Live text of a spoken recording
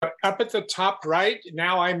up at the top right,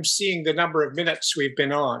 now I'm seeing the number of minutes we've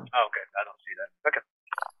been on. Oh, okay. I don't see that. Okay.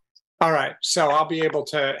 All right. So I'll be able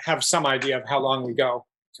to have some idea of how long we go.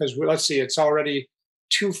 Because let's see, it's already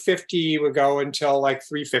 2:50. We go until like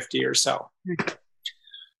 3:50 or so.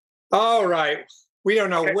 All right. We don't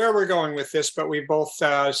know where we're going with this, but we both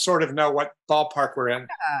sort of know what ballpark we're in.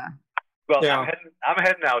 Well, Yeah. I'm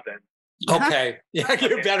heading out then. Okay. Yeah,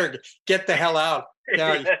 you better get the hell out.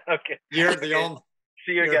 Yeah, Okay. you're the only.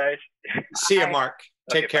 See you guys. See you, Mark.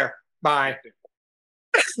 Take care. Bye.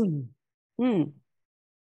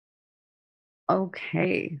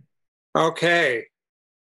 Okay. Okay.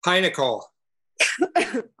 Hi, Nicole.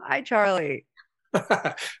 Hi, Charlie.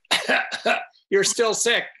 You're still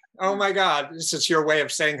sick. Oh my God. This is your way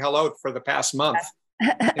of saying hello for the past month.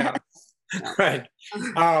 Yeah. Right.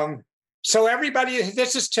 So everybody,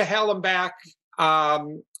 this is To Hell and Back,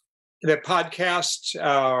 the podcast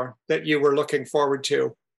that you were looking forward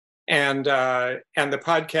to, and the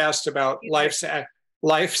podcast about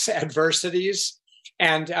life's adversities.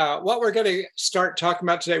 And what we're going to start talking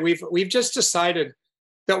about today, we've just decided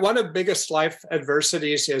that one of the biggest life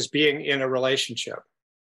adversities is being in a relationship.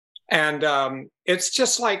 And it's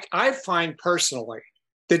just like, I find personally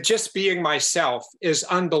that just being myself is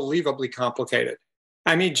unbelievably complicated.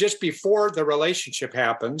 I mean, just before the relationship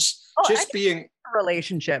happens, being a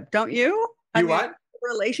relationship, don't you? What? A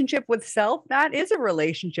relationship with self, that is a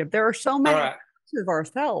relationship. There are so many parts of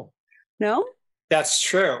ourselves. No? That's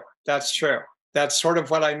true. That's true. That's sort of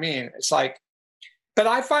what I mean. It's like, but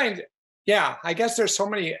I find, I guess there's so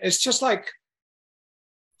many, it's just like,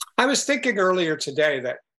 I was thinking earlier today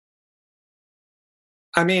that,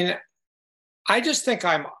 I mean, I just think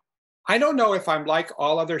I don't know if I'm like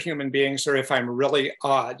all other human beings or if I'm really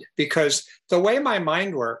odd, because the way my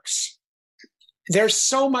mind works, there's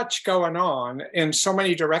so much going on in so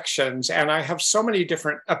many directions, and I have so many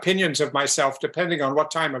different opinions of myself depending on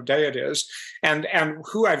what time of day it is, and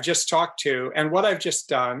who I've just talked to and what I've just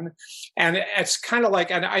done. And it's kind of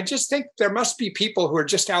like, and I just think there must be people who are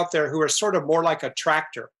just out there who are sort of more like a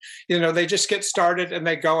tractor. You know, they just get started and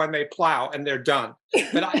they go and they plow and they're done.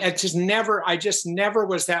 But I just never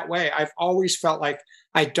was that way. I've always felt like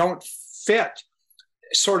I don't fit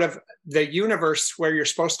sort of the universe where you're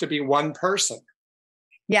supposed to be one person.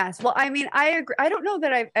 Yes. Well, I mean, I agree. I don't know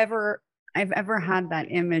that I've ever had that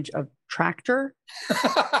image of tractor.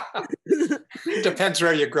 Depends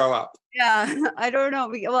where you grow up. Yeah. I don't know.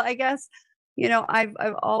 Well, I guess, I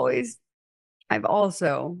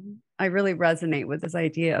really resonate with this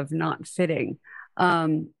idea of not fitting.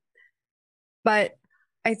 But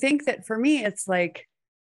I think that for me, it's like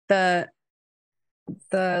the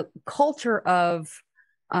culture of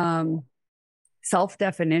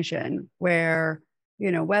self-definition where,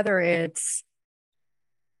 whether it's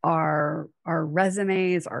our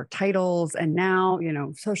resumes, our titles, and now,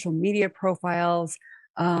 social media profiles,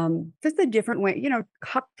 just a different way,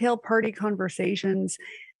 cocktail party conversations,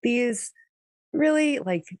 these really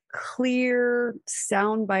like clear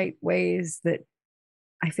soundbite ways that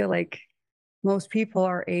I feel like most people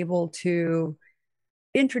are able to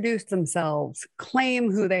introduce themselves,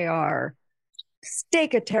 claim who they are,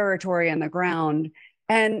 stake a territory in the ground,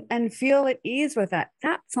 and feel at ease with that.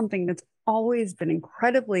 That's something that's always been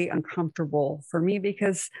incredibly uncomfortable for me,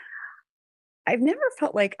 because I've never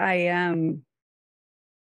felt like I am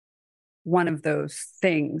one of those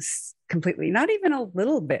things completely, not even a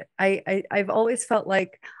little bit. I've always felt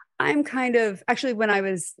like I'm kind of, actually, when I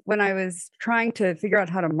was trying to figure out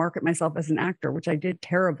how to market myself as an actor, which I did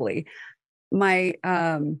terribly, my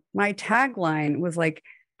tagline was like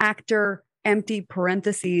actor, empty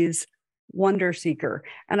parentheses, wonder seeker.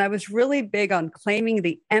 And I was really big on claiming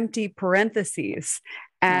the empty parentheses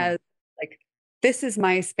as like, this is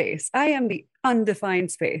my space. I am the undefined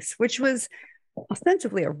space, which was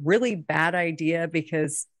ostensibly a really bad idea,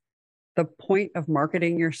 because the point of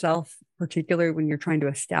marketing yourself, particularly when you're trying to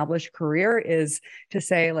establish a career, is to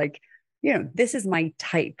say like, this is my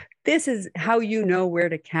type. This is how you know where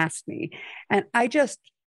to cast me. And I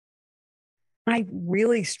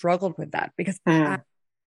really struggled with that, because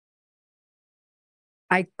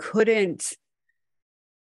I couldn't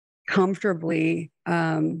comfortably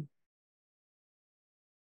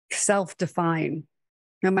self-define,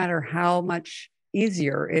 no matter how much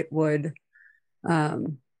easier it would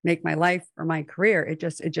make my life or my career. It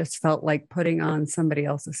just felt like putting on somebody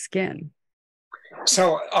else's skin.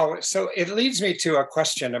 So it leads me to a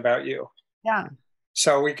question about you. Yeah.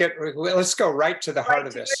 So let's go right to the heart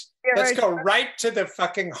of this. Let's go right to the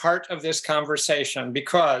fucking heart of this conversation,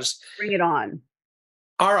 because bring it on.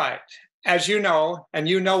 All right. as you know, and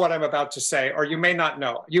you know what I'm about to say, or you may not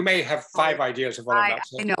know. You may have 5 ideas of what I'm about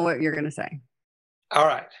to say. I know what you're going to say. All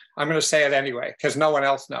right, I'm going to say it anyway because no one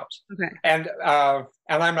else knows. Okay. And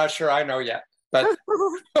I'm not sure I know yet, but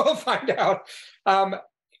we'll find out.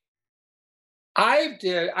 I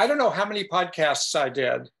don't know how many podcasts I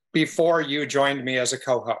did before you joined me as a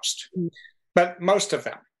co-host, but most of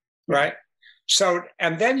them, right? So,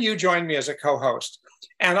 and then you joined me as a co-host.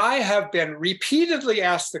 And I have been repeatedly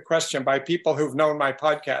asked the question by people who've known my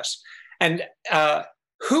podcast, and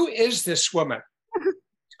who is this woman?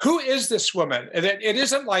 Who is this woman? And it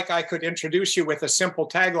isn't like I could introduce you with a simple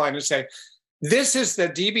tagline and say, this is the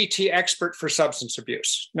DBT expert for substance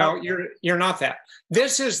abuse. No, you're not that.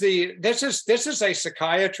 This is a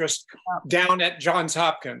psychiatrist down at Johns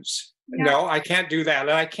Hopkins. Yeah. No, I can't do that.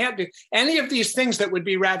 And I can't do any of these things that would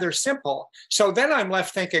be rather simple. So then I'm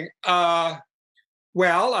left thinking, well,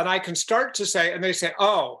 and I can start to say, and they say,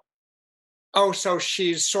 oh, so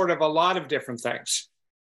she's sort of a lot of different things.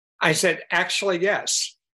 I said, actually,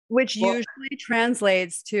 yes. Which usually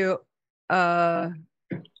translates to,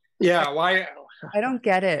 yeah, why? I don't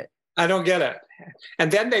get it. I don't get it.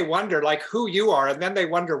 And then they wonder like who you are. And then they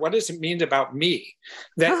wonder, what does it mean about me?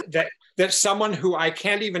 That someone who I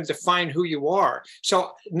can't even define who you are.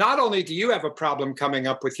 So not only do you have a problem coming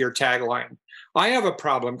up with your tagline, I have a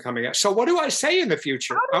problem coming up. So what do I say in the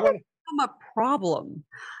future? How does it become a problem?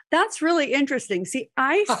 That's really interesting. See,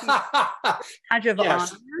 I see badge of honor.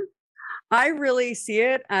 I really see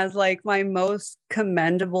it as like my most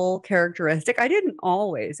commendable characteristic. I didn't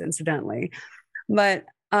always, incidentally, but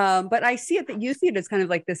I see it that you see it as kind of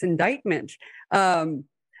like this indictment.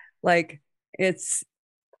 Like it's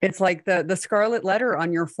like the scarlet letter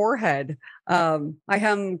on your forehead. I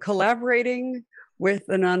am collaborating with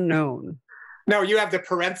an unknown. No, you have the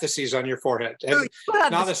parentheses on your forehead. No, you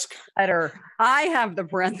have not the letter. I have the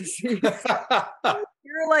parentheses.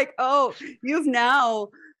 You're like, oh, you've now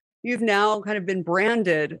kind of been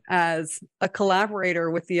branded as a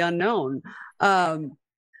collaborator with the unknown.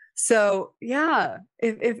 So yeah,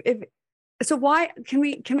 so why can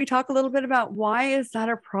we talk a little bit about why is that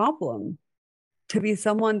a problem to be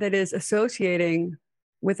someone that is associating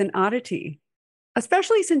with an oddity,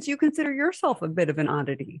 especially since you consider yourself a bit of an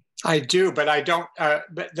oddity? I do, but I don't.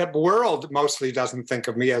 But the world mostly doesn't think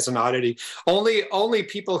of me as an oddity. Only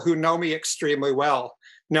people who know me extremely well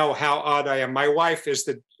know how odd I am. My wife is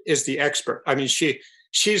the expert. I mean,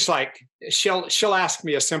 she's like, she'll ask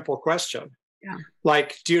me a simple question,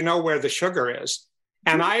 like, do you know where the sugar is?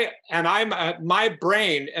 And my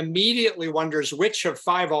brain immediately wonders which of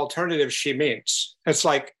 5 alternatives she means. It's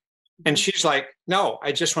like, and she's like, no,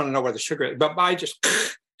 I just want to know where the sugar is. But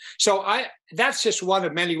so that's just one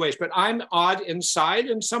of many ways. But I'm odd inside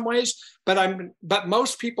in some ways. But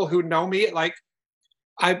most people who know me, like,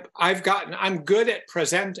 I'm good at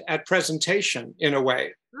presentation in a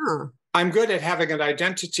way. I'm good at having an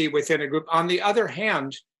identity within a group. On the other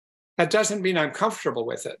hand, that doesn't mean I'm comfortable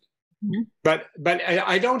with it. Mm-hmm. But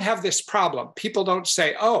I don't have this problem. People don't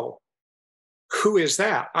say, oh, who is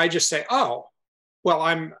that? I just say, oh, well,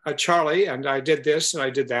 I'm a Charlie, and I did this and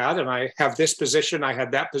I did that, and I have this position, I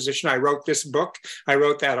had that position, I wrote this book, I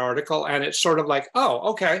wrote that article, and it's sort of like,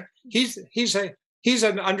 oh, okay, he's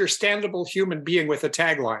an understandable human being with a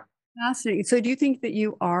tagline. Fascinating. So do you think that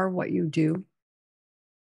you are what you do?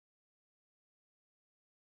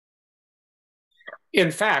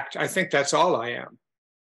 In fact, I think that's all I am.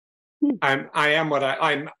 I am what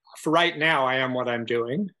I'm for right now. I am what I'm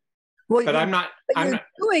doing. Well, but I'm not. What you're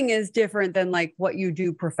doing is different than like what you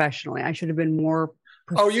do professionally. I should have been more.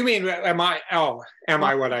 Oh, you mean am I? Oh, am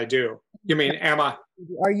I what I do? You mean am I?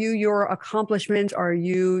 Are you your accomplishments? Are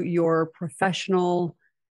you your professional?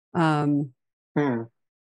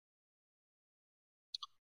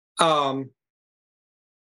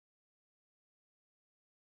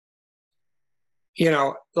 You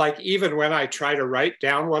know, like even when I try to write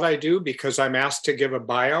down what I do because I'm asked to give a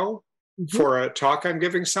bio for a talk I'm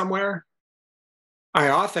giving somewhere, I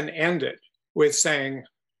often end it with saying,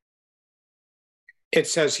 it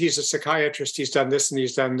says he's a psychiatrist, he's done this and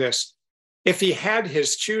he's done this. If he had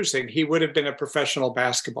his choosing, he would have been a professional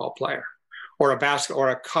basketball player or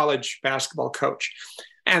a college basketball coach.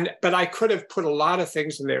 But I could have put a lot of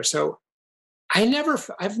things in there. So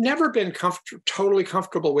I've never been totally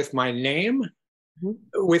comfortable with my name.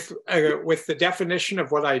 With the definition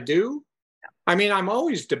of what I do. I mean, I'm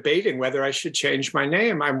always debating whether I should change my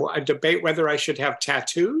name. I debate whether I should have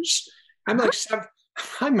tattoos. I'm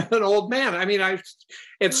an old man. I mean,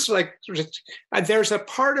 it's like there's a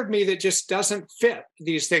part of me that just doesn't fit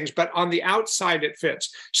these things, but on the outside it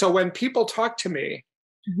fits. So when people talk to me,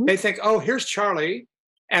 they think, oh, here's Charlie.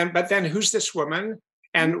 but then who's this woman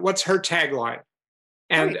and what's her tagline?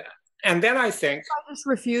 And Right. and then I think I just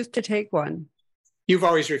refused to take one. you've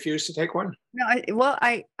always refused to take one. No,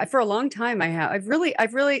 I for a long time I have. I've really.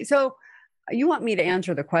 So you want me to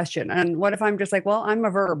answer the question, and what if I'm just like, well, I'm a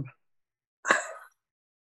verb.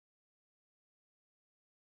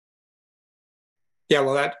 Yeah,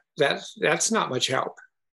 well, that's not much help.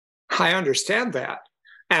 I understand that,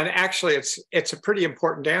 and actually, it's a pretty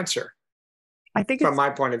important answer I think from it's. my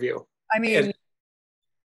point of view. I mean,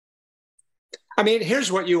 Here's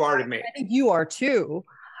what you are to me. I think you are too.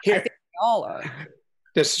 I Here, think we all are.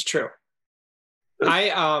 this is true.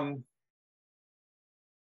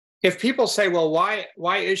 If people say, well,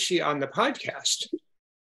 why is she on the podcast?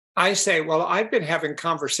 I say, well, I've been having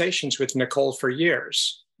conversations with Nicole for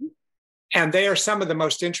years, and they are some of the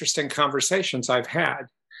most interesting conversations I've had.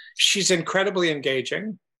 She's incredibly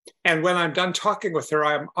engaging. And when I'm done talking with her,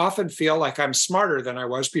 I often feel like I'm smarter than I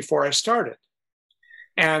was before I started.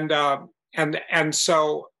 And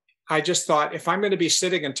so I just thought, if I'm going to be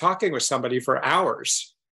sitting and talking with somebody for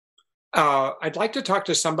hours, I'd like to talk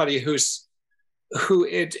to somebody who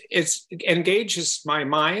engages my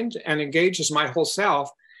mind and engages my whole self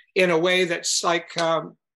in a way that's like,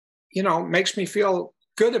 makes me feel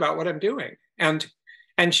good about what I'm doing. And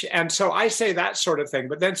so I say that sort of thing,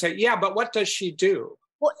 but then say, yeah, but what does she do?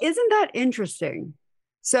 Well, isn't that interesting?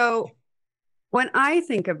 So when I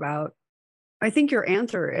think your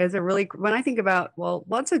answer is when I think about, well,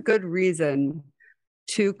 what's a good reason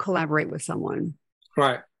to collaborate with someone?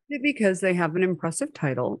 Right. Is it because they have an impressive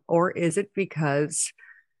title, or is it because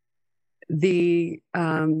I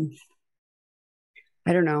don't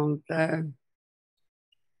know, I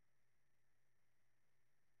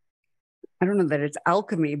don't know that it's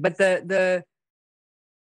alchemy, but the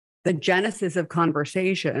genesis of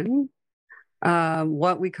conversation,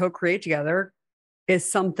 what we co-create together,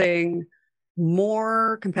 is something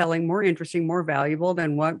more compelling, more interesting, more valuable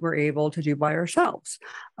than what we're able to do by ourselves.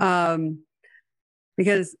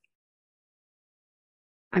 Because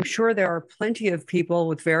I'm sure there are plenty of people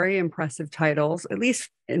with very impressive titles, at least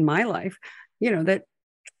in my life, that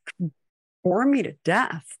bore me to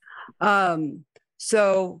death.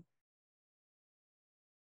 So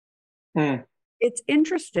it's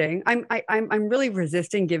interesting. I'm really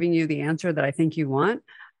resisting giving you the answer that I think you want.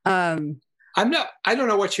 I don't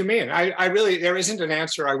know what you mean. I really, there isn't an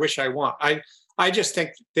answer I wish I want. I just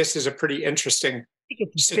think this is a pretty interesting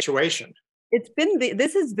situation.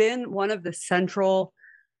 This has been one of the central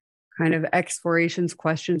kind of explorations,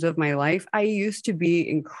 questions of my life. I used to be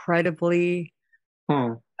incredibly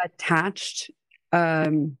attached. I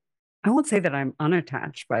won't say that I'm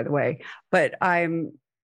unattached, by the way, but I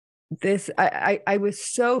was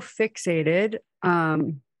so fixated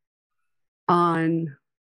on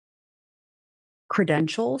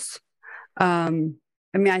credentials. I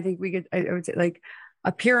think I would say like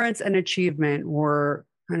appearance and achievement were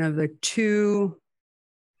kind of the two,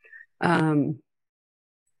 I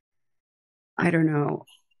don't know,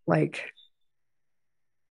 like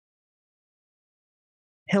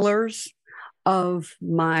pillars of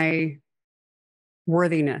my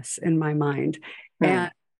worthiness in my mind.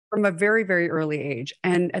 And from a very, very early age.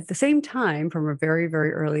 And at the same time, from a very,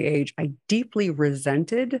 very early age, I deeply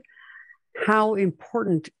resented how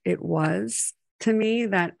important it was to me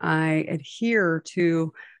that I adhere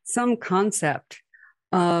to some concept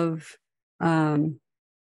of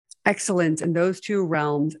excellence in those two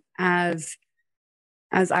realms as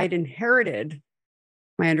I'd inherited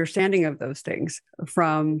my understanding of those things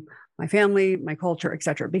from my family, my culture, et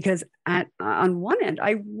cetera. Because on one end,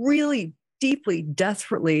 I really deeply,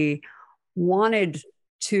 desperately wanted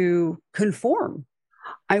to conform.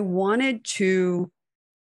 I wanted to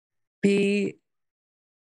be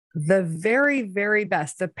the very, very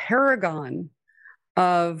best, the paragon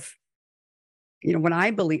of, what I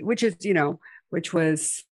believe, which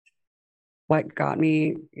was what got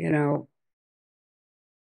me,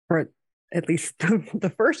 for at least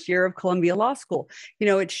the first year of Columbia Law School.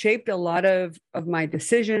 It shaped a lot of my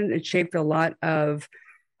decision. It shaped a lot of,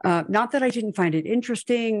 not that I didn't find it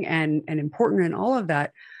interesting and important and all of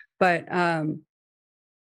that, but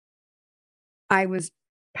I was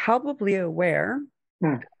palpably aware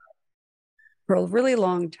for a really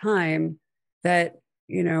long time that,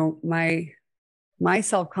 my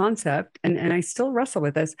self-concept, and I still wrestle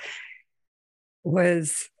with this,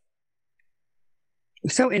 was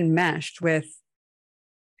so enmeshed with,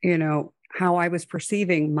 how I was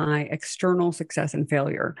perceiving my external success and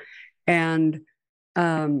failure. And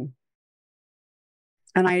I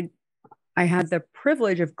had the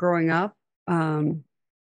privilege of growing up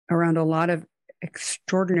around a lot of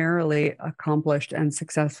extraordinarily accomplished and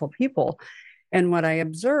successful people. And what I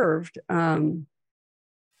observed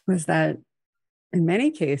was that in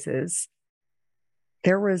many cases,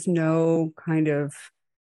 there was no kind of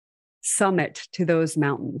summit to those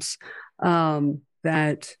mountains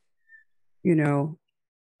that, no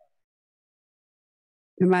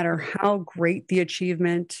matter how great the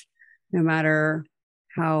achievement, no matter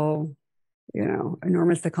how,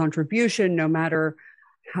 enormous the contribution, no matter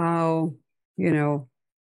how,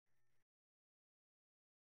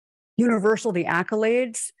 universal the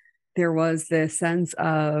accolades, there was this sense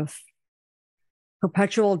of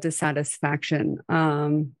perpetual dissatisfaction.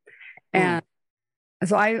 And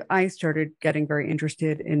so I started getting very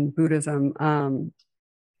interested in Buddhism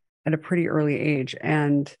at a pretty early age.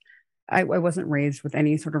 And I wasn't raised with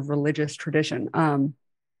any sort of religious tradition.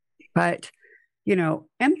 But,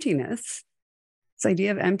 emptiness, this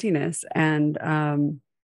idea of emptiness and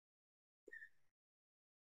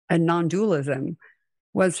non-dualism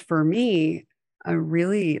was for me a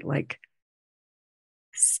really like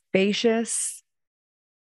spacious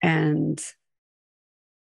and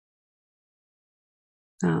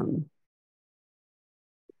I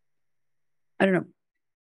don't know,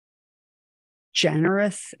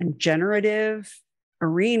 generous and generative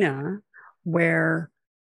arena where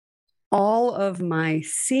all of my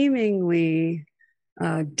seemingly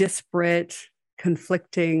disparate,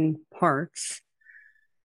 conflicting parts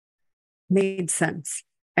made sense.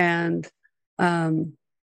 And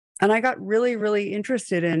I got really, really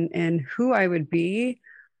interested in who I would be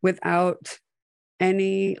without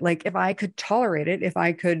any, like, if I could tolerate it, if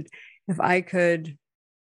I could,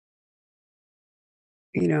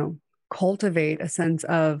 cultivate a sense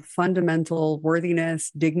of fundamental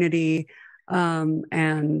worthiness, dignity,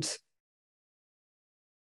 and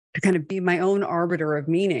to kind of be my own arbiter of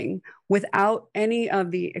meaning without any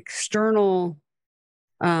of the external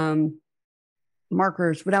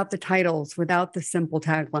markers, without the titles, without the simple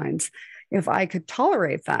taglines. If I could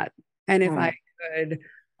tolerate that, and if I could,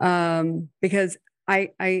 because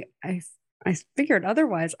I figured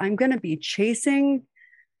otherwise I'm going to be chasing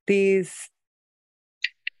these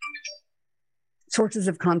sources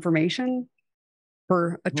of confirmation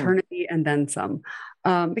for eternity and then some,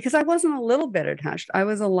 because I wasn't a little bit attached, I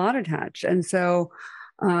was a lot attached. And so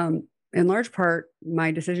in large part,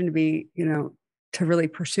 my decision to be, to really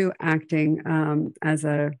pursue acting as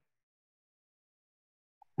a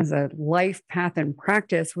life path and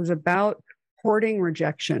practice was about hoarding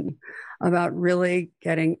rejection, about really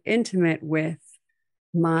getting intimate with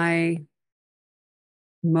my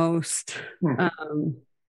most,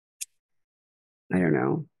 I don't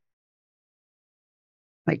know,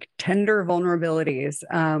 like tender vulnerabilities,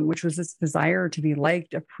 which was this desire to be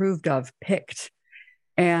liked, approved of, picked.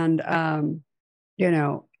 And, and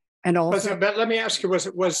also. But let me ask you,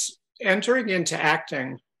 was entering into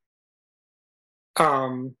acting,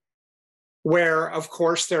 where, of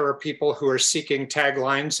course, there are people who are seeking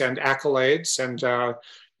taglines and accolades and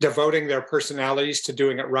devoting their personalities to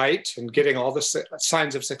doing it right and getting all the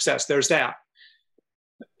signs of success. There's that.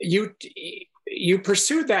 You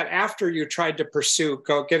pursued that after you tried to pursue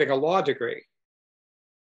getting a law degree.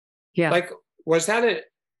 Yeah. Like, was that it?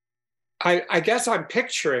 I guess I'm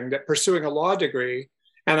picturing that pursuing a law degree,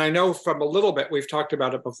 and I know from a little bit, we've talked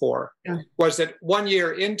about it before, was that 1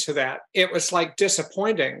 year into that, it was like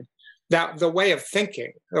disappointing that the way of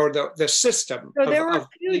thinking or the system. So there were a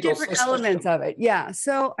few different elements of it. Yeah.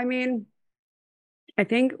 So, I mean, I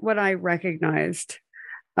think what I recognized,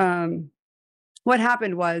 what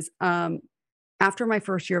happened was, after my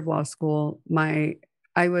first year of law school, I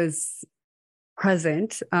was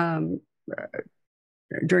present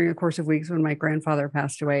during a course of weeks when my grandfather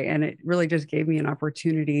passed away, and it really just gave me an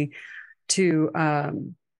opportunity to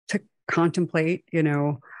contemplate,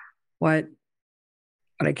 what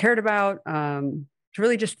I cared about, to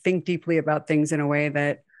really just think deeply about things in a way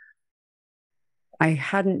that I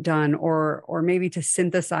hadn't done, or maybe to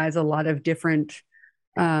synthesize a lot of different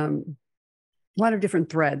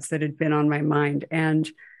threads that had been on my mind. And,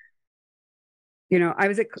 I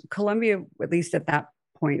was at Columbia, at least at that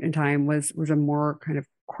point in time, was a more kind of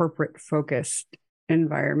corporate focused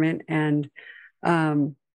environment. And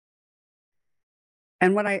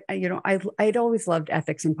what I'd always loved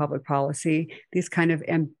ethics and public policy, these kind of,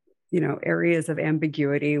 areas of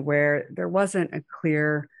ambiguity where there wasn't a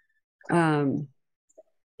clear sense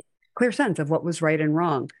of what was right and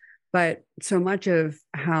wrong. But so much of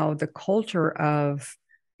how the culture of,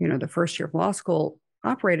 the first year of law school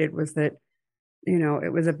operated was that,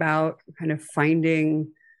 it was about kind of finding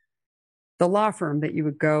the law firm that you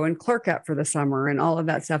would go and clerk at for the summer and all of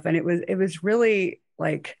that stuff. And it was really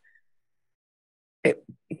like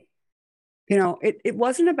it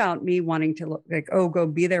wasn't about me wanting to look like, oh, go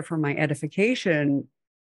be there for my edification,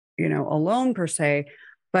 alone per se,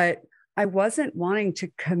 but I wasn't wanting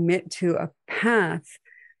to commit to a path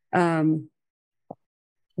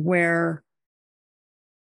where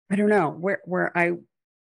I don't know, where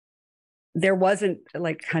there wasn't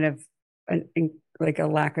like kind of like a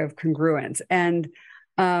lack of congruence. And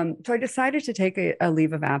so I decided to take a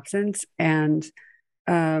leave of absence, and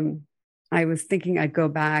I was thinking I'd go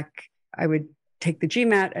back. I would take the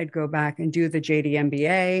GMAT, I'd go back and do the JD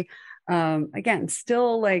MBA. Again,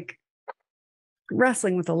 still like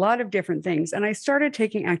wrestling with a lot of different things. And I started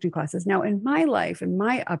taking acting classes. Now, in my life, in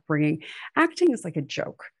my upbringing, acting is like a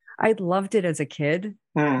joke. I loved it as a kid.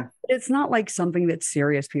 It's not like something that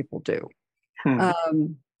serious people do.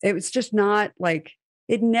 It was just not like,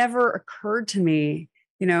 it never occurred to me,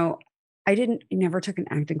 I never took an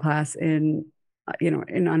acting class in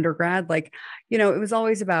undergrad. Like, it was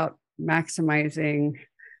always about maximizing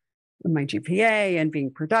my GPA and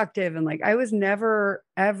being productive. And like, I was never,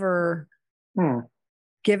 ever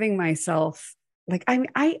giving myself, like, I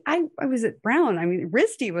was at Brown. I mean,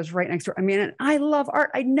 RISD was right next door. I mean, and I love art.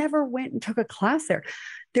 I never went and took a class there.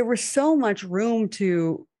 There was so much room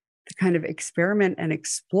to kind of experiment and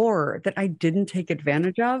explore that I didn't take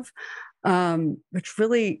advantage of, which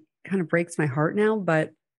really kind of breaks my heart now. But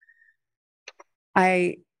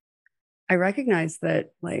I recognize that,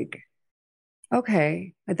 like,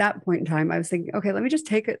 okay, at that point in time, I was thinking, okay, let me just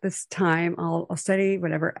take it this time. I'll study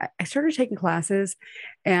whatever. I started taking classes,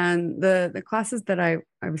 and the classes that I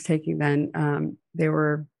was taking then, they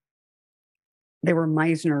were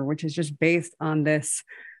Meisner, which is just based on this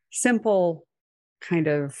simple kind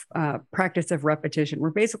of practice of repetition,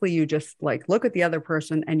 where basically you just like look at the other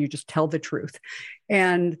person and you just tell the truth,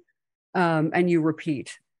 and you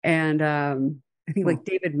repeat. And I think like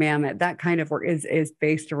David Mamet, that kind of work is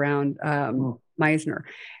based around Meisner.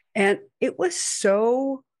 And it was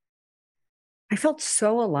I felt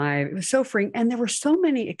so alive. It was so freeing. And there were so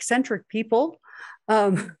many eccentric people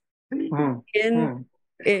in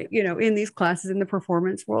these classes in the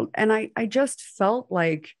performance world. And I just felt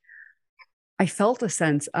like I felt a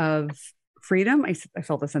sense of freedom. I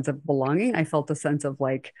felt a sense of belonging. I felt a sense of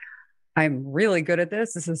like, I'm really good at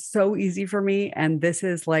this. This is so easy for me. And this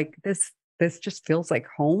is like, this just feels like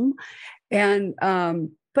home. And,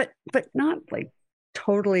 but not like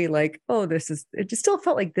totally like, oh, it just still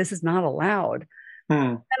felt like this is not allowed.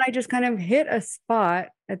 And I just kind of hit a spot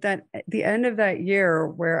at the end of that year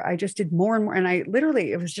where I just did more and more. And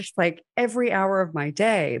it was just like every hour of my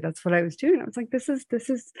day, that's what I was doing. I was like, this is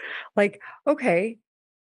like, okay,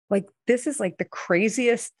 like this is like the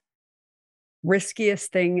craziest,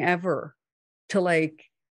 riskiest thing ever, to like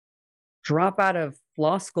drop out of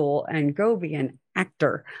law school and go be an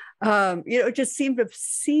actor. It just seemed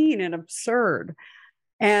obscene and absurd.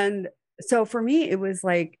 And so for me, it was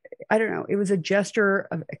like, I don't know, it was a gesture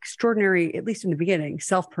of extraordinary, at least in the beginning,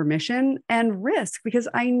 self-permission and risk, because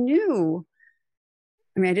I didn't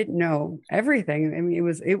know everything. I mean,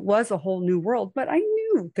 it was a whole new world, but I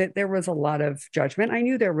knew that there was a lot of judgment. I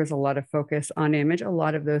knew there was a lot of focus on image, a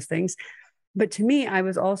lot of those things. But to me, I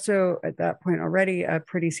was also at that point already a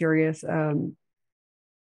pretty serious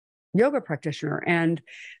yoga practitioner. And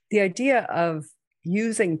the idea of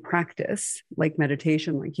using practice like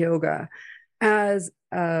meditation, like yoga, as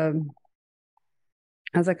a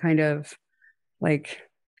kind of like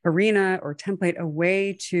arena or template, a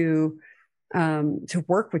way to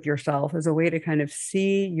work with yourself, as a way to kind of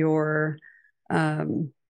see your rough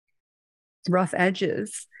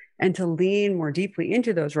edges and to lean more deeply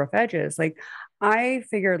into those rough edges. Like, I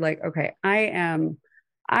figured like, okay,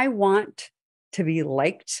 I want to be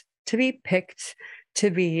liked, to be picked,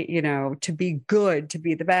 to be, to be good, to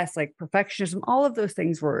be the best. Like perfectionism, all of those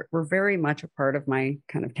things were very much a part of my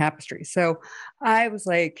kind of tapestry. So I was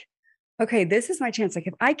like, okay, this is my chance. Like,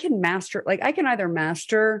 if I can master, like I can either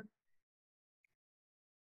master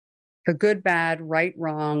the good, bad, right,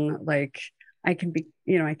 wrong, like I can be,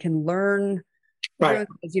 I can learn. Right.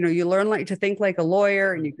 You learn like to think like a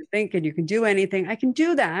lawyer, and you can think and you can do anything. I can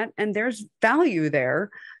do that, and there's value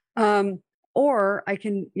there. Or I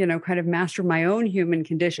can, kind of master my own human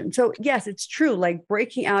condition. So yes, it's true. Like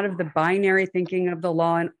breaking out of the binary thinking of the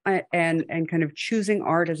law and kind of choosing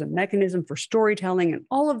art as a mechanism for storytelling, and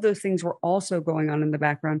all of those things were also going on in the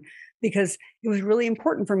background, because it was really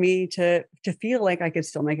important for me to feel like I could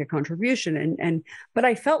still make a contribution. But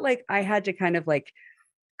I felt like I had to kind of like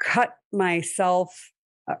cut myself,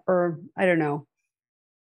 or I don't know.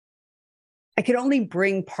 I could only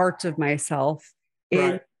bring parts of myself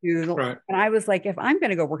into, and I was like, if I'm going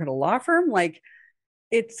to go work at a law firm, like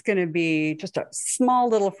it's going to be just a small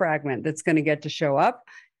little fragment that's going to get to show up.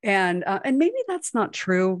 And maybe that's not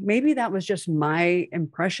true. Maybe that was just my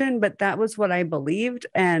impression, but that was what I believed,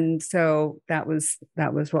 and so that was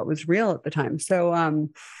what was real at the time. So,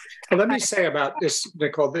 let me say about this,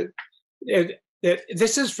 Nicole, that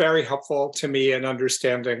this is very helpful to me in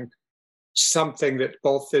understanding something that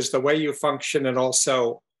both is the way you function and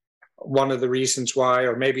also one of the reasons why,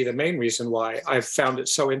 or maybe the main reason why, I've found it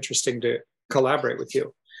so interesting to collaborate with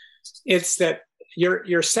you. It's that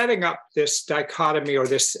you're setting up this dichotomy or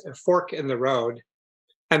this fork in the road,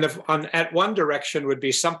 and at one direction would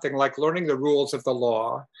be something like learning the rules of the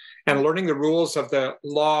law and learning the rules of the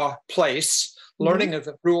law place, learning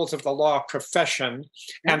the rules of the law profession,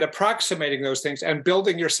 and approximating those things and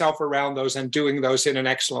building yourself around those and doing those in an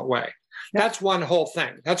excellent way. That's one whole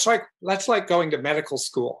thing. That's like going to medical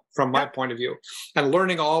school from my point of view, and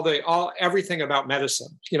learning everything about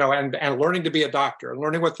medicine, and learning to be a doctor and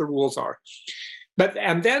learning what the rules are. But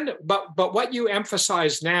what you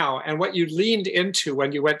emphasize now and what you leaned into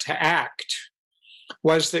when you went to act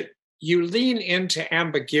was that you lean into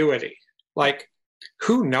ambiguity, like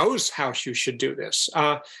who knows how you should do this.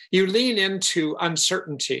 You lean into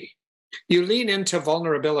uncertainty. You lean into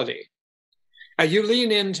vulnerability. You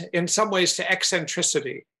lean in some ways to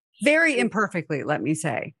eccentricity. Very imperfectly, let me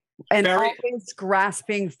say. And always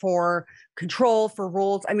grasping for control, for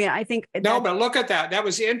rules. I mean, I think... No, but look at that. That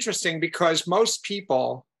was interesting because most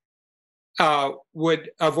people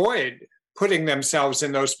would avoid putting themselves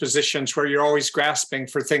in those positions where you're always grasping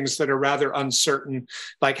for things that are rather uncertain.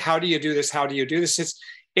 Like, how do you do this? How do you do this?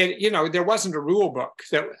 There wasn't a rule book.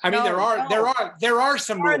 There are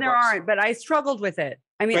some rule books. There aren't, but I struggled with it.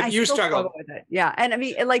 I mean, but you struggled with it. Yeah. And I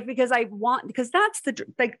mean, because I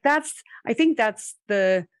think that's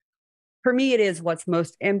for me, it is what's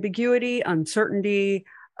most ambiguity, uncertainty,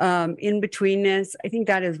 in-betweenness. I think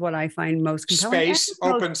that is what I find most compelling. Space,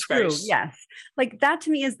 open space. Yes. Like that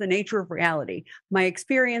to me is the nature of reality. My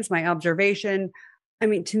experience, my observation. I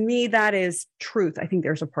mean, to me, that is truth. I think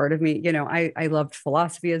there's a part of me, I loved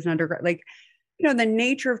philosophy as an undergrad. Like, the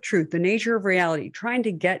nature of truth, the nature of reality, trying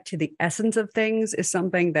to get to the essence of things is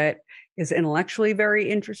something that is intellectually very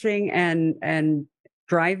interesting and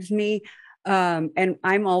drives me. And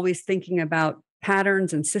I'm always thinking about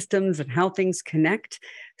patterns and systems and how things connect.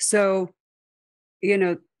 So,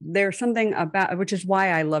 there's something about, which is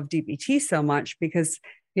why I love DBT so much, because,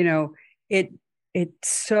 it's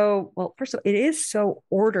so, well, first of all, it is so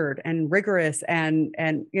ordered and rigorous and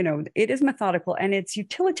it is methodical and it's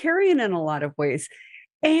utilitarian in a lot of ways.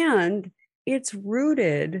 And it's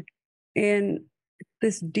rooted in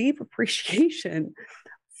this deep appreciation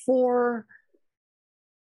for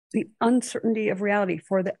the uncertainty of reality,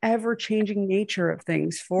 for the ever-changing nature of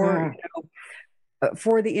things, for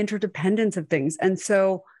the interdependence of things. And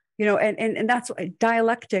so, and that's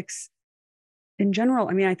dialectics in general.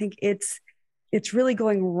 I mean, I think it's really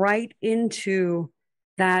going right into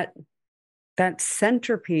that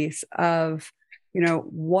centerpiece of,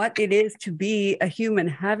 what it is to be a human,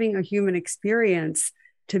 having a human experience,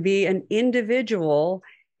 to be an individual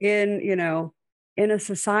in a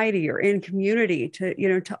society or in community,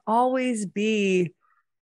 to always be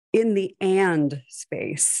in the and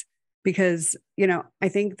space. Because, I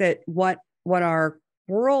think that what our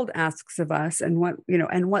world asks of us and what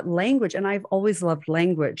language, and I've always loved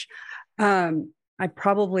language. I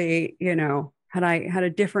probably, had I had a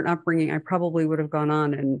different upbringing, I probably would have gone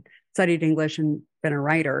on and studied English and been a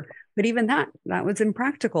writer. But even that was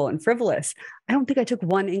impractical and frivolous. I don't think I took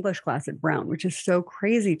one English class at Brown, which is so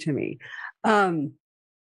crazy to me.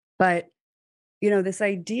 But, this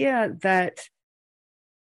idea that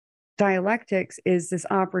dialectics is this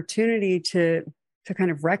opportunity to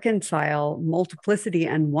kind of reconcile multiplicity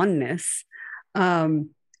and oneness, not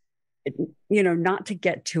to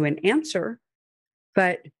get to an answer,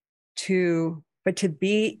 but to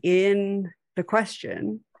be in the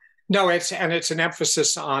question. No, it's an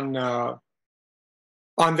emphasis on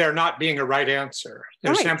there not being a right answer.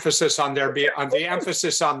 There's emphasis on the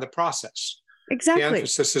emphasis on the process. Exactly. The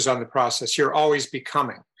emphasis is on the process. You're always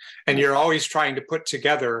becoming, and you're always trying to put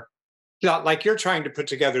together, like you're trying to put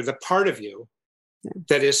together the part of you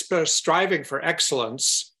that is striving for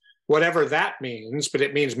excellence, whatever that means, but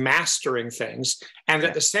it means mastering things. And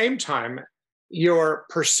at the same time, you're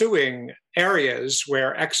pursuing areas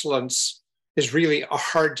where excellence is really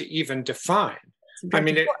hard to even define. I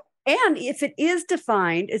mean, and if it is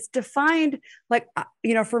defined, it's defined like,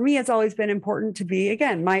 for me, it's always been important to be,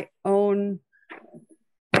 again, my own,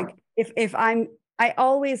 like, I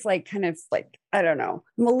always I don't know,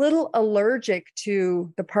 I'm a little allergic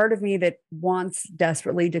to the part of me that wants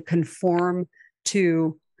desperately to conform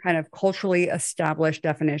to kind of culturally established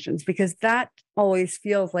definitions, because that always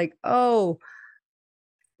feels like, oh,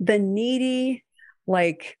 the needy,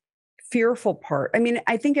 like fearful part. I mean,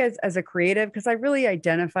 I think as a creative, because I really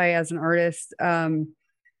identify as an artist, and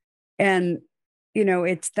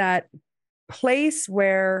it's that place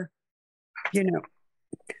where,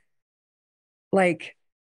 like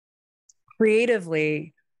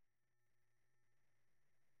creatively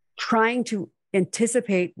trying to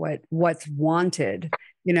anticipate what's wanted,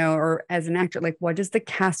 or as an actor, like, what does the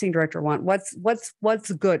casting director want? What's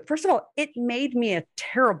good? First of all, it made me a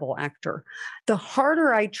terrible actor. The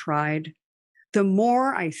harder I tried, the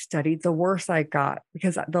more I studied, the worse I got,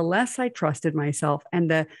 because the less I trusted myself, and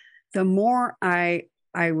the more I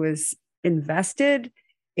was invested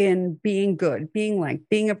in being good, being liked,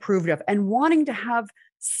 being approved of, and wanting to have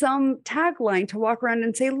some tagline to walk around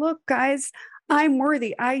and say, look, guys, I'm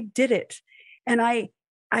worthy. I did it. And I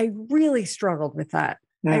really struggled with that.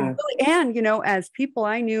 As people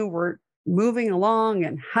I knew were moving along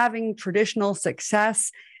and having traditional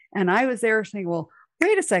success, and I was there saying, well,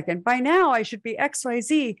 wait a second, by now I should be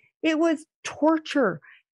XYZ. It was torture.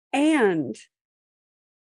 And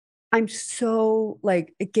I'm so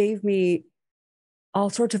it gave me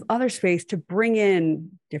all sorts of other space to bring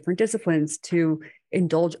in different disciplines, to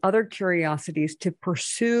indulge other curiosities, to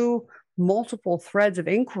pursue multiple threads of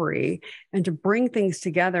inquiry, and to bring things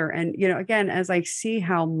together. And, again, as I see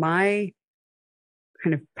how my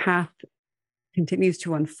kind of path continues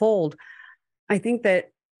to unfold, I think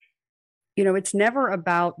that, it's never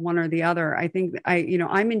about one or the other. I think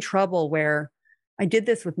I'm in trouble where I did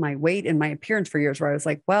this with my weight and my appearance for years, where I was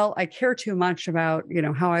like, well, I care too much about,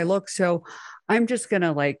 how I look. So I'm just going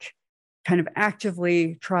to kind of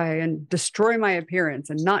actively try and destroy my appearance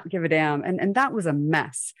and not give a damn. And that was a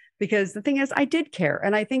mess, because the thing is, I did care.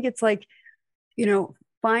 And I think it's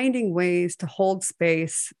finding ways to hold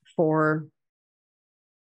space for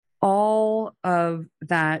all of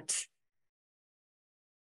that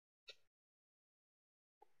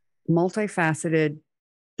multifaceted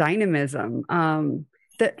dynamism,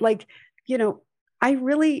 that I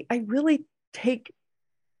really take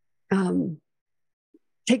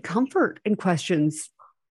comfort in questions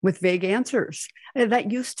with vague answers.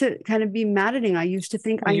 That used to kind of be maddening. I used to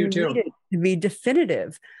think I needed to be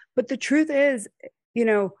definitive, but the truth is,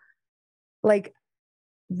 the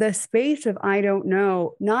space of I don't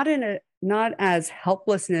know, not as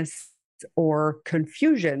helplessness or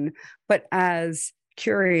confusion, but as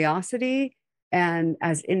curiosity and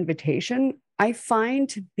as invitation, I find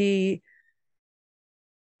to be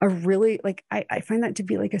a really I find that to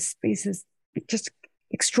be a space is just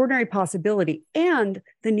extraordinary possibility, and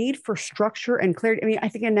the need for structure and clarity. I mean, I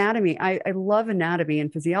think anatomy, I love anatomy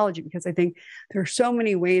and physiology, because I think there are so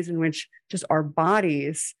many ways in which just our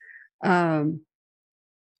bodies,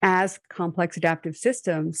 as complex adaptive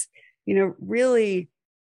systems, really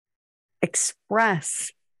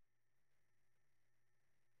express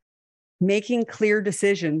making clear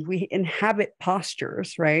decisions. We inhabit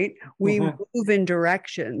postures, right? We move in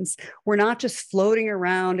directions. We're not just floating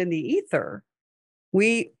around in the ether.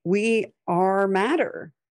 We are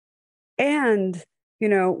matter. And,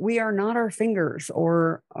 we are not our fingers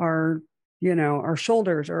or our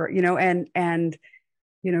shoulders, or, and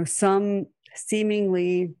some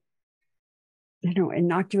seemingly,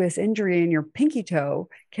 innocuous injury in your pinky toe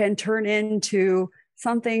can turn into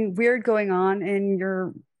something weird going on in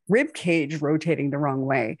your rib cage rotating the wrong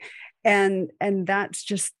way. And that's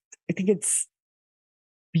just, I think it's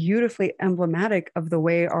beautifully emblematic of the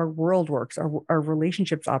way our world works, our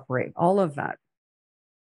relationships operate, all of that.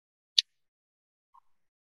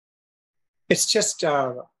 It's just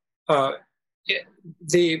what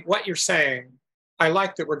you're saying. I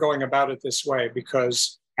like that we're going about it this way,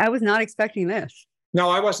 because I was not expecting this. No,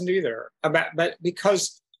 I wasn't either. But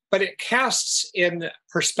it casts in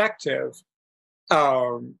perspective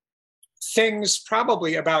things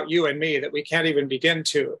probably about you and me that we can't even begin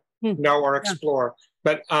to know or explore.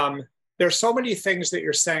 But there's so many things that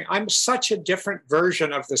you're saying. I'm such a different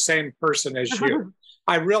version of the same person as you.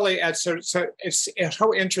 I really, so it's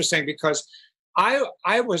so interesting, because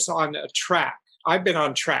I was on a track. I've been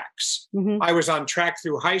on tracks. I was on track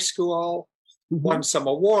through high school, won some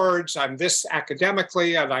awards. I'm this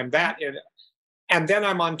academically, and I'm that. And then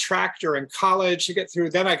I'm on track during college to get through.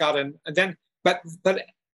 Then I got in, and then, but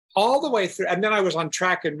all the way through. And then I was on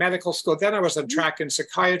track in medical school. Then I was on track in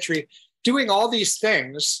psychiatry, doing all these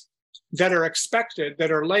things that are expected,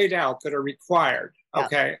 that are laid out, that are required.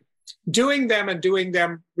 Okay. Doing them and doing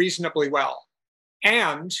them reasonably well.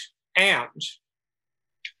 And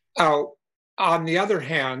on the other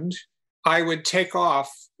hand, I would take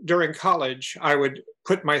off during college. I would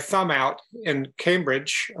put my thumb out in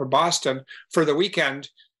Cambridge or Boston for the weekend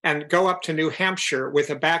and go up to New Hampshire with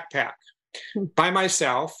a backpack by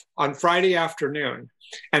myself on Friday afternoon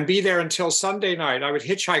and be there until Sunday night. I would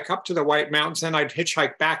hitchhike up to the White Mountains, and I'd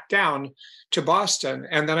hitchhike back down to Boston,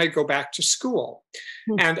 and then I'd go back to school.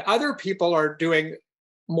 And other people are doing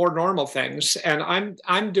more normal things, and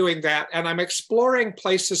I'm doing that, and I'm exploring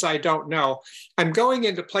places I don't know. I'm going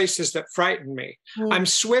into places that frighten me. I'm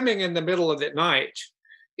swimming in the middle of the night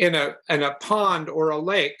in a pond or a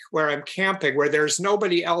lake where I'm camping, where there's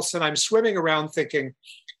nobody else, and I'm swimming around thinking,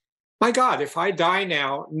 my God, if I die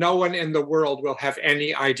now, no one in the world will have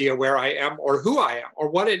any idea where I am or who I am or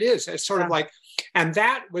what it is. It's sort of like, and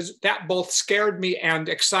that both scared me and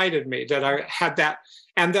excited me that I had that,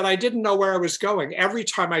 and that I didn't know where I was going. Every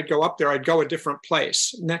time I'd go up there, I'd go a different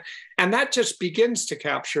place. And that just begins to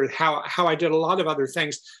capture how I did a lot of other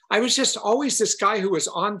things. I was just always this guy who was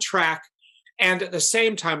on track and at the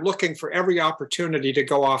same time looking for every opportunity to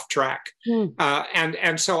go off track.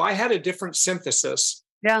 And so I had a different synthesis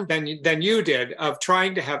than you did of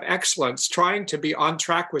trying to have excellence, trying to be on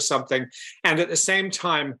track with something, and at the same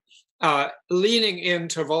time leaning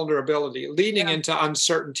into vulnerability, leaning into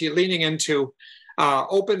uncertainty, leaning into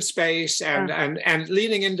open space, and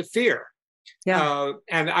leaning into fear.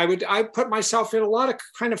 And I put myself in a lot of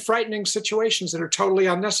kind of frightening situations that are totally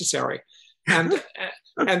unnecessary. And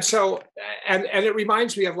and so it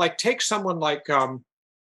reminds me of, like, take someone like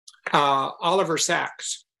Oliver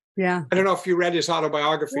Sacks. I don't know if you read his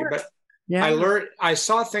autobiography, but I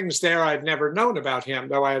saw things there I'd never known about him,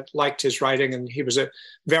 though I liked his writing, and he was a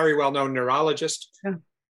very well-known neurologist.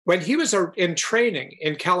 When he was in training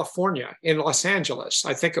in California, in Los Angeles,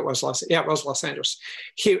 I think it was Los Angeles,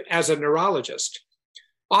 he, as a neurologist,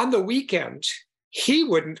 on the weekend, he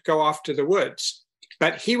wouldn't go off to the woods,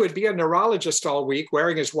 but he would be a neurologist all week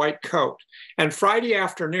wearing his white coat. And Friday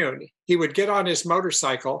afternoon, he would get on his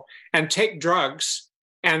motorcycle and take drugs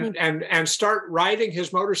and start riding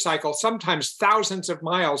his motorcycle, sometimes thousands of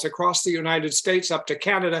miles across the United States up to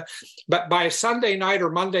Canada. But by Sunday night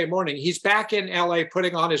or Monday morning, he's back in LA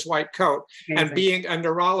putting on his white coat and being a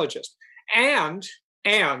neurologist. And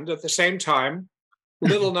at the same time,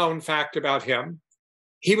 little known fact about him,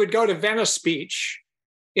 he would go to Venice Beach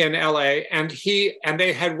in LA, and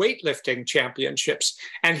they had weightlifting championships,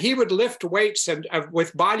 and he would lift weights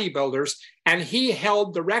with bodybuilders, and he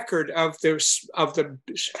held the record of the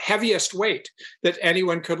heaviest weight that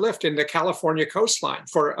anyone could lift in the California coastline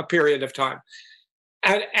for a period of time.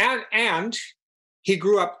 And he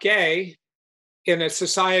grew up gay in a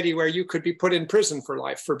society where you could be put in prison for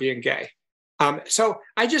life for being gay. So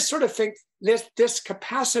I just sort of think this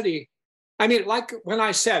capacity. I mean, like when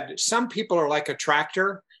I said some people are like a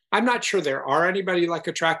tractor, I'm not sure there are anybody like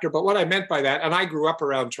a tractor, but what I meant by that, and I grew up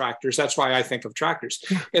around tractors, that's why I think of tractors,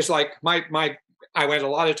 is like I went a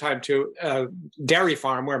lot of time to a dairy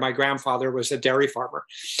farm where my grandfather was a dairy farmer.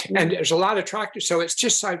 And there's a lot of tractors. So it's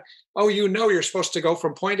just like, you're supposed to go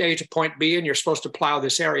from point A to point B, and you're supposed to plow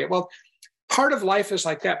this area. Well, part of life is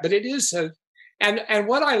like that, but it is, and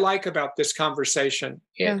what I like about this conversation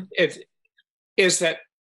is that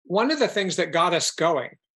one of the things that got us going,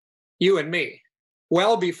 you and me,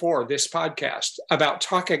 well before this podcast, about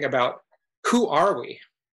talking about who are we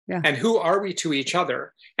and who are we to each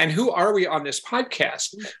other and who are we on this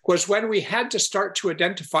podcast, was when we had to start to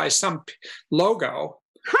identify some logo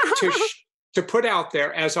to put out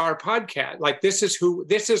there as our podcast. Like, this is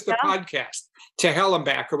the podcast, To Hell and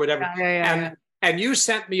Back, or whatever. And you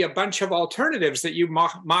sent me a bunch of alternatives that you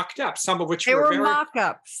mocked up, some of which were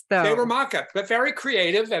mock-ups, though. They were mock-ups, but very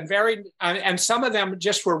creative and and some of them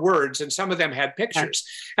just were words, and some of them had pictures.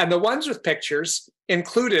 And the ones with pictures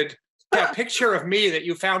included that picture of me that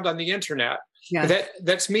you found on the internet.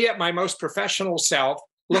 That's me at my most professional self,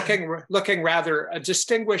 looking rather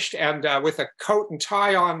distinguished, and with a coat and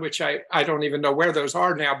tie on, which I don't even know where those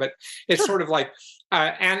are now, but it's sort of like,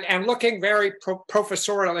 and looking very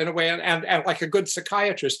professorial in a way, and like a good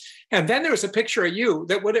psychiatrist. And then there was a picture of you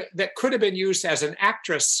that could have been used as an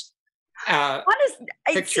actress.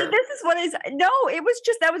 Picture. This is what is, no, it was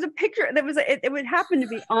just, that was a picture that was, it would happen to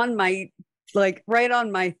be on my, like right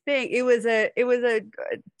on my thing. It was a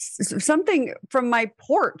something from my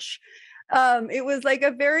porch. It was like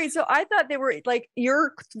so I thought they were like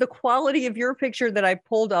the quality of your picture that I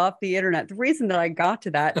pulled off the internet. The reason that I got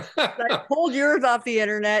to that, I pulled yours off the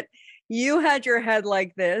internet. you had your head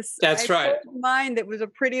like this. That's right. Mine that was a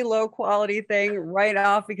pretty low quality thing right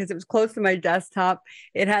off because it was close to my desktop.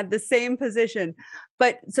 It had the same position.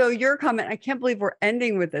 But so your comment, I can't believe we're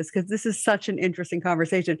ending with this because this is such an interesting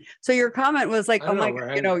conversation. So your comment was like, oh my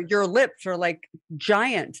God, your lips are like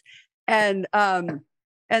giant. And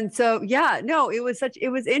so, yeah, no, it was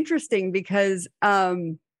interesting because,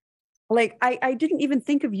 like I didn't even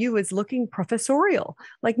think of you as looking professorial,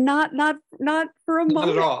 like not for a moment. Not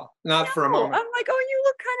at all. Not for a moment. I'm like, oh, you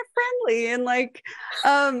look kind of friendly and like,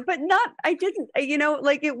 but not. I didn't.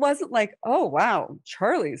 Like it wasn't like, oh wow,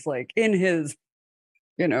 Charlie's like in his,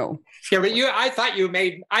 Yeah, but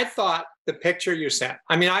I thought the picture you sent.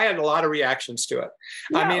 I mean, I had a lot of reactions to it.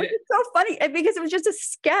 Yeah, I mean, it's so funny because it was just a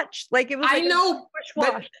sketch. Like it was. Like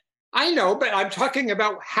I know, but I'm talking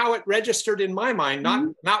about how it registered in my mind,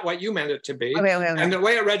 not what you meant it to be. Okay. And the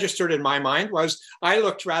way it registered in my mind was I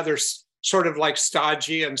looked rather sort of like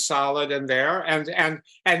stodgy and solid in there, and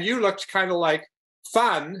you looked kind of like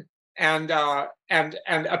fun and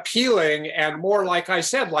appealing and more like I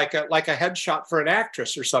said, like a headshot for an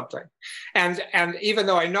actress or something. And even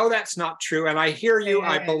though I know that's not true, and I hear you,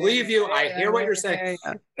 I believe you, I hear what you're saying,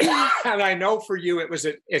 and I know for you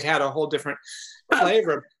it had a whole different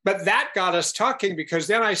flavor. But that got us talking because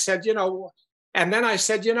then I said, some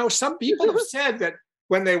people have said that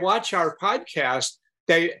when they watch our podcast,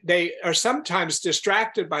 they are sometimes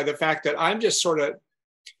distracted by the fact that I'm just sort of,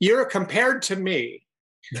 you're compared to me.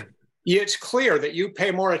 It's clear that you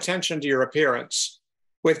pay more attention to your appearance.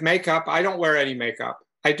 With makeup, I don't wear any makeup.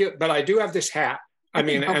 I do, but I do have this hat. I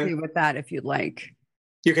mean, help me with that if you'd like.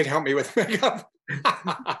 You can help me with makeup.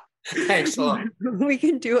 Thanks a lot. We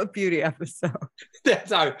can do a beauty episode.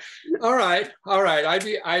 All right.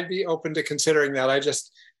 I'd be open to considering that. I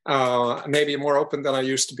just maybe more open than I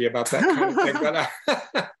used to be about that kind of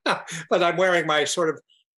thing. But I'm wearing my sort of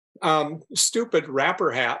stupid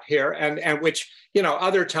rapper hat here, and which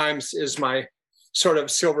other times is my sort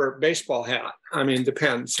of silver baseball hat. I mean,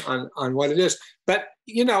 depends on what it is. But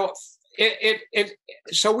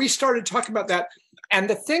so we started talking about that, and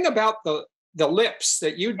the thing about the lips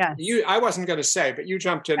that I wasn't going to say, but you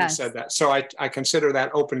jumped in and said that. So I consider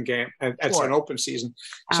that open game. And it's an open season.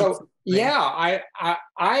 Absolutely. So yeah,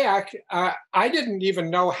 I didn't even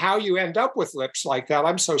know how you end up with lips like that.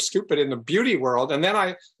 I'm so stupid in the beauty world. And then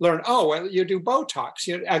I learned, you do Botox.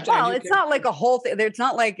 It's not like a whole thing. It's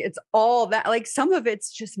not like it's all that, like some of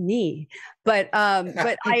it's just me, but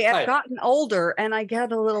I have gotten older and I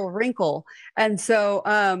get a little wrinkle. And so,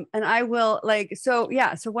 and I will so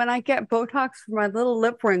when I get Botox for my little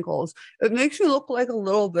lip wrinkles, it makes me look like a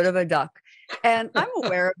little bit of a duck. And I'm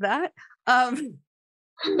aware of that.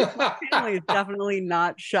 My family is definitely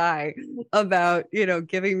not shy about,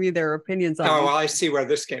 giving me their opinions on it. Oh, well, I see where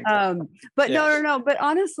this came from. But yes. No. But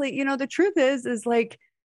honestly, the truth is like,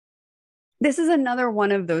 this is another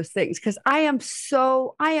one of those things because I am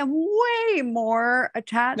way more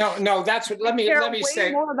attached. No, that's what, let me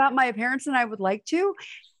say more about my appearance than I would like to.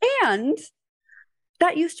 And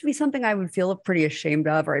that used to be something I would feel pretty ashamed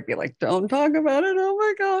of, or I'd be like, don't talk about it. Oh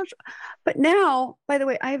my gosh. But now, by the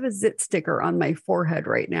way, I have a zit sticker on my forehead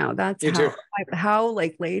right now. That's how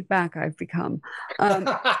like laid back I've become,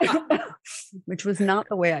 which was not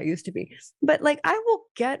the way I used to be. But like, I will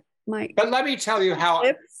get but let me tell you how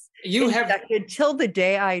you have till the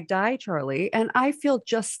day I die, Charlie. And I feel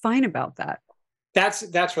just fine about that.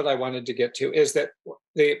 That's what I wanted to get to, is that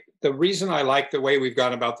the reason I like the way we've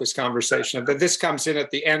gone about this conversation, that this comes in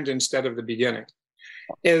at the end instead of the beginning,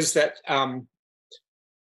 is that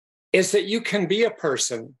you can be a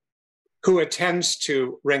person who attends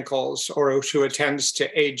to wrinkles or who attends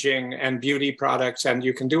to aging and beauty products, and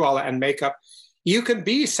you can do all that, and makeup. You can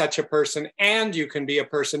be such a person, and you can be a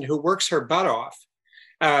person who works her butt off,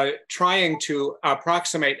 trying to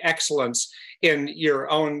approximate excellence in your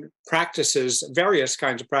own practices, various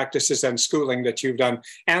kinds of practices and schooling that you've done,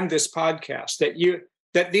 and this podcast,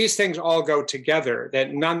 that these things all go together,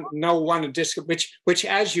 that no one, which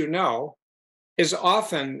as you know, is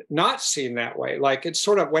often not seen that way. Like, it's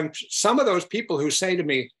sort of when some of those people who say to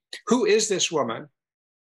me, who is this woman?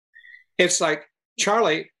 It's like,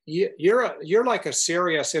 Charlie, you're like a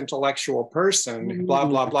serious intellectual person, blah,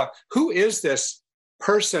 blah, blah. Who is this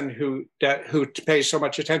person who pays so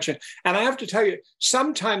much attention? And I have to tell you,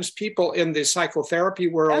 sometimes people in the psychotherapy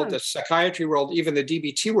world, the psychiatry world, even the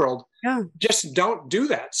DBT world, just don't do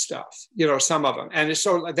that stuff, some of them. And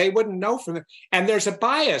so they wouldn't know from it. And there's a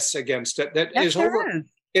bias against it that is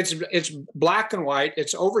it's black and white,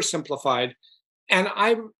 it's oversimplified. And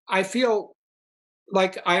I feel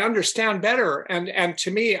like I understand better. And to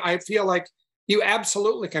me, I feel like You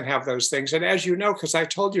absolutely can have those things. And as you know, because I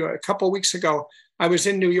told you a couple of weeks ago, I was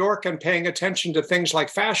in New York and paying attention to things like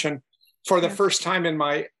fashion for the first time in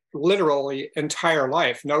my literally entire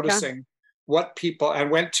life, noticing what people,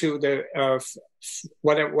 and went to the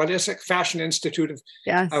what is it, Fashion Institute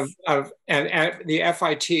and the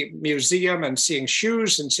FIT museum, and seeing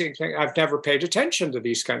shoes and seeing things. I've never paid attention to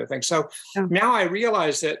these kind of things. So now I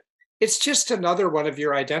realize that it's just another one of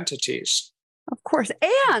your identities. Of course.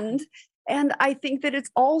 And I think that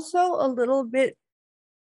it's also a little bit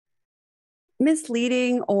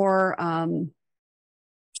misleading, or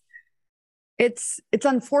it's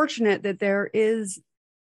unfortunate that there is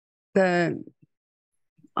the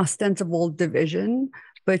ostensible division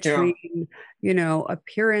between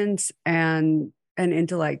appearance and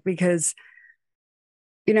intellect, because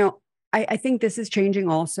I think this is changing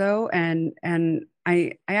also, and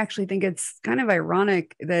I actually think it's kind of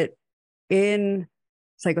ironic that in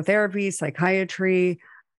psychotherapy, psychiatry,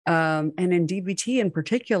 and in DBT in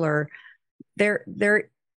particular,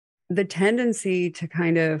 the tendency to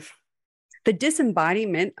kind of the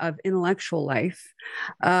disembodiment of intellectual life,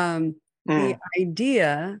 the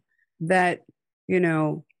idea that,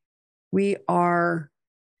 we are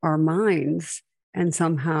our minds and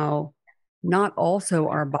somehow not also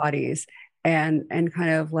our bodies, and kind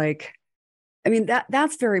of like, I mean,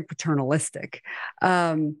 that's very paternalistic.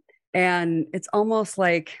 And it's almost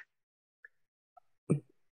like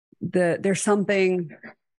there's something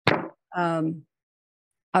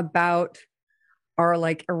about our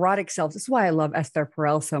like erotic selves. This is why I love Esther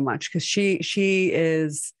Perel so much, because she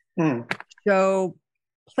is so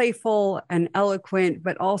playful and eloquent,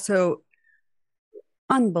 but also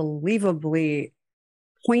unbelievably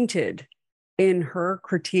pointed in her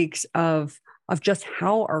critiques of just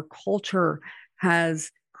how our culture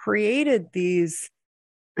has created these,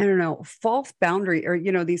 I don't know, false boundary, or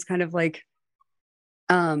these kind of like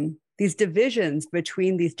these divisions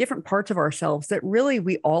between these different parts of ourselves that really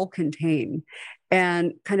we all contain,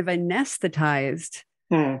 and kind of anesthetized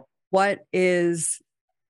what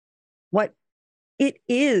it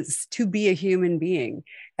is to be a human being.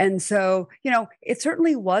 And so, it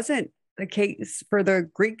certainly wasn't the case for the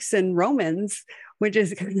Greeks and Romans, which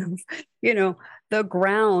is kind of, the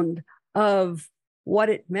ground of what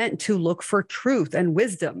it meant to look for truth and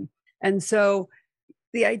wisdom. And so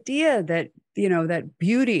the idea that, that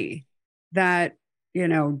beauty, that,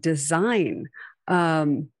 design,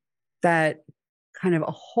 that kind of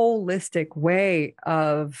a holistic way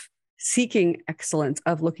of seeking excellence,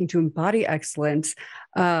 of looking to embody excellence,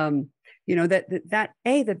 that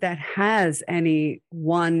has any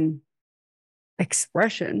one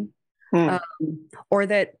expression, or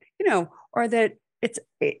that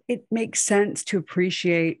it makes sense to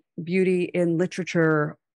appreciate beauty in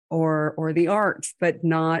literature or the arts, but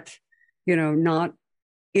not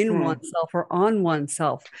in oneself or on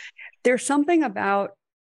oneself. There's something about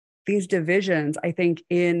these divisions, I think,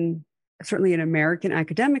 certainly in American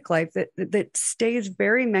academic life, that stays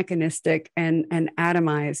very mechanistic and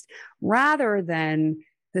atomized, rather than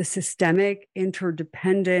the systemic,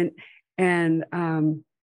 interdependent, and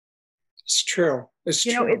it's true. It's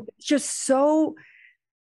true. It's just so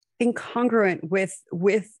incongruent with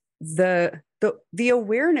the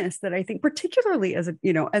awareness that I think, particularly as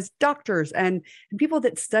doctors and people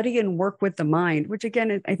that study and work with the mind, which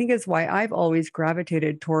again, I think is why I've always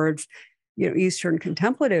gravitated towards, Eastern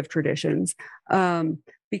contemplative traditions,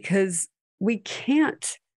 because we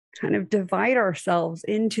can't kind of divide ourselves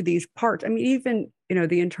into these parts. I mean, even,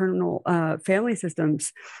 the internal family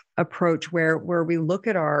systems approach where we look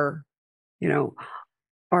at our,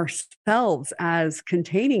 ourselves as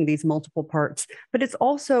containing these multiple parts, but it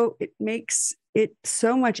makes it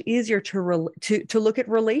so much easier to look at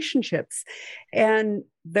relationships and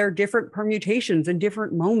their different permutations and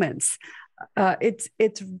different moments.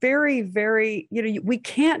 It's very, very, we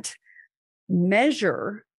can't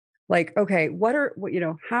measure like, okay,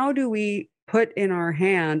 how do we put in our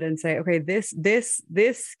hand and say, okay, this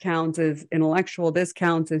counts as intellectual, this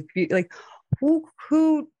counts as like,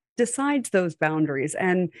 who decides those boundaries,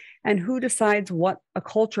 and who decides what a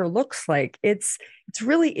culture looks like? It's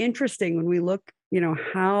really interesting when we look,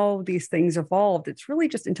 how these things evolved. It's really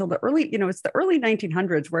just until the early, it's the early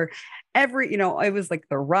 1900s where it was like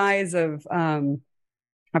the rise of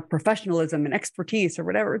professionalism and expertise or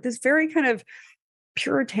whatever, this very kind of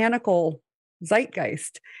puritanical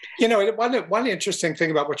zeitgeist. One interesting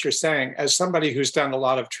thing about what you're saying, as somebody who's done a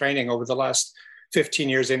lot of training over the last 15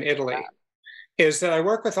 years in Italy, is that I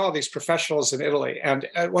work with all these professionals in Italy. And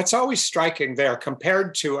what's always striking there,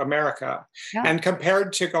 compared to America and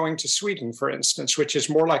compared to going to Sweden, for instance, which is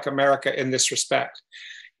more like America in this respect,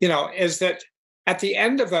 is that at the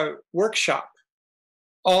end of a workshop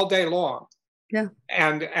all day long. Yeah.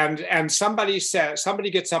 And somebody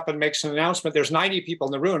gets up and makes an announcement. There's 90 people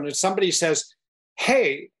in the room, and somebody says,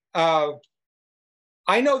 "Hey,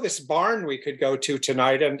 I know this barn we could go to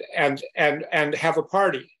tonight and have a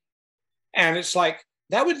party." And it's like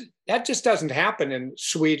that just doesn't happen in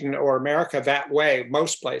Sweden or America that way,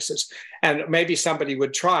 most places. And maybe somebody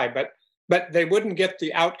would try, but they wouldn't get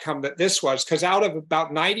the outcome that this was, because out of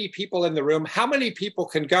about 90 people in the room, how many people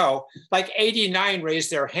can go? Like 89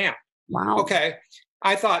 raised their hand. Wow. Okay.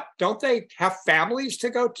 I thought, don't they have families to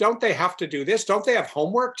go? Don't they have to do this? Don't they have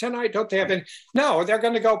homework tonight? Don't they have any? No, they're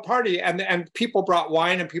going to go party. And people brought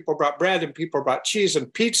wine, and people brought bread, and people brought cheese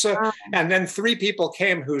and pizza. Wow. And then 3 people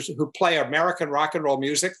came who play American rock and roll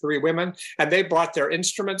music, 3 women, and they brought their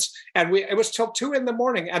instruments. And it was till 2 a.m.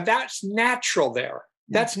 And that's natural there.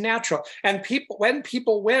 That's natural. And when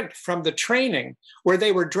people went from the training where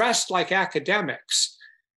they were dressed like academics,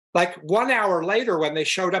 like 1 hour later, when they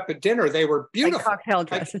showed up at dinner, they were beautiful. Like cocktail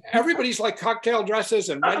dresses. Like everybody's like cocktail dresses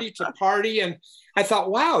and ready to party. And I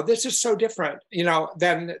thought, wow, this is so different,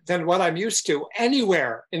 than what I'm used to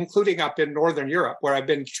anywhere, including up in Northern Europe, where I've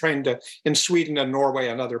been trained in Sweden and Norway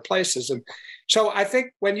and other places. And so I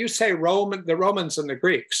think when you say the Romans and the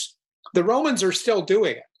Greeks, the Romans are still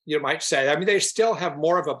doing it, you might say. I mean, they still have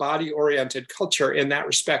more of a body-oriented culture in that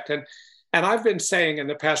respect. And I've been saying in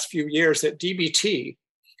the past few years that DBT,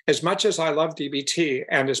 as much as I love DBT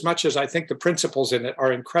and as much as I think the principles in it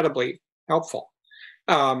are incredibly helpful,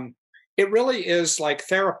 it really is like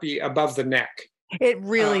therapy above the neck. It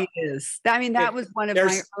really is. I mean, that was one of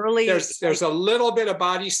my early... There's a little bit of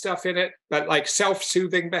body stuff in it, but like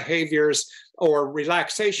self-soothing behaviors or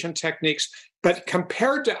relaxation techniques. But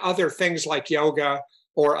compared to other things like yoga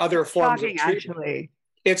or other forms of treatment, actually,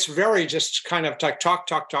 it's very just kind of like talk.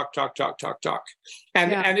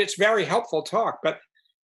 And it's very helpful talk. But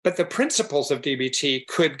the principles of DBT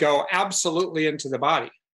could go absolutely into the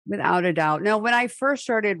body. Without a doubt. Now, when I first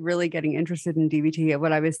started really getting interested in DBT,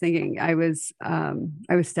 what I was thinking, I was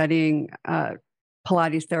studying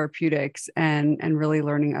Pilates therapeutics and really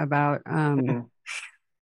learning about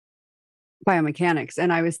biomechanics.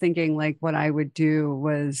 And I was thinking, like, what I would do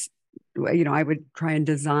was, I would try and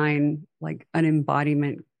design like an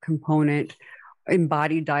embodiment component,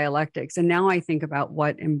 embodied dialectics. And now I think about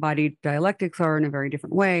what embodied dialectics are in a very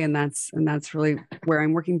different way. And that's really where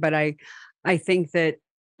I'm working. But I think that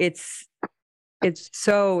it's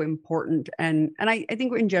so important. And I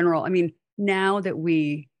think in general, I mean, now that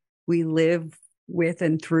we live with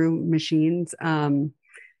and through machines, and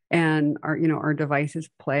our devices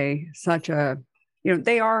play such a,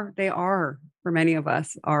 they are for many of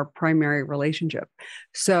us our primary relationship.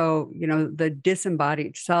 So, the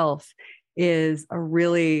disembodied self is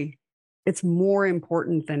it's more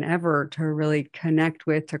important than ever to really connect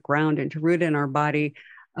with, to ground and to root in our body,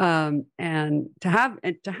 and to have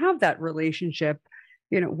that relationship,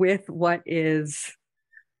 with what is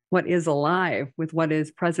alive, with what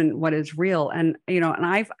is present, what is real. And,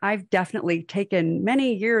 and I've definitely taken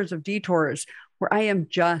many years of detours where I am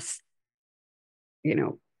just,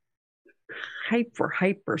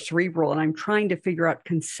 hyper cerebral, and I'm trying to figure out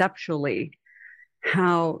conceptually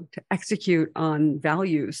how to execute on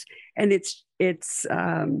values. And it's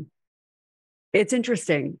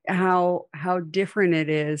interesting how different it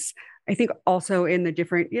is. I think also in the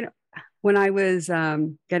different, when I was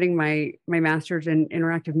getting my master's in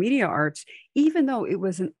interactive media arts, even though it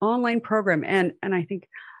was an online program and I think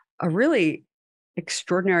a really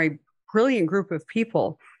extraordinary, brilliant group of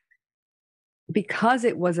people, because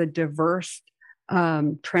it was a diverse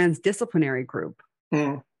transdisciplinary group.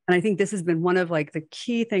 And I think this has been one of like the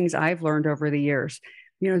key things I've learned over the years,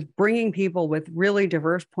 is bringing people with really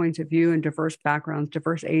diverse points of view and diverse backgrounds,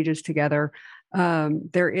 diverse ages together.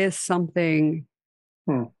 There is something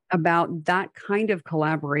about that kind of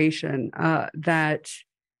collaboration that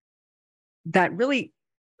really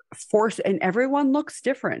and everyone looks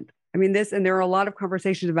different. I mean, and there are a lot of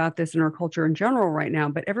conversations about this in our culture in general right now,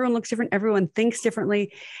 but everyone looks different. Everyone thinks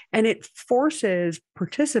differently, and it forces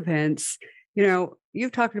participants.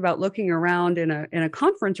 You've talked about looking around in a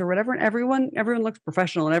conference or whatever, and everyone looks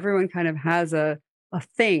professional and everyone kind of has a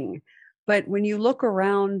thing. But when you look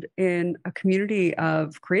around in a community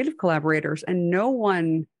of creative collaborators and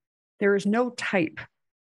there is no type.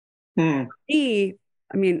 First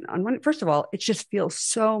of all, it just feels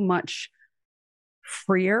so much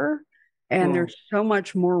freer and there's so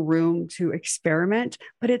much more room to experiment,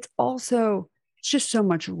 but it's just so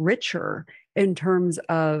much richer in terms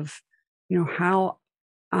of, how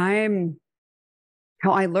I'm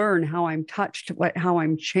how I learn, how I'm touched, how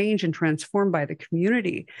I'm changed and transformed by the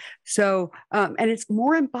community. So, and it's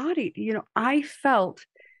more embodied. I felt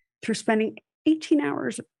through spending 18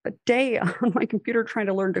 hours a day on my computer trying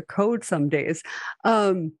to learn to code some days,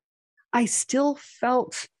 I still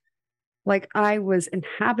felt like I was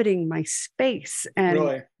inhabiting my space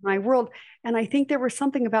and my world. And I think there was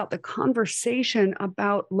something about the conversation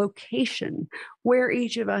about location, where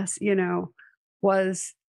each of us,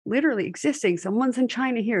 was literally existing. Someone's in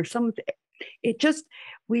China here.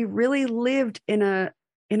 We really lived in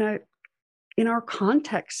our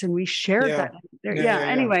context, and we shared that.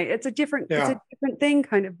 Anyway, it's a different thing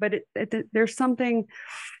kind of, but there's something,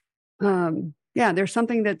 there's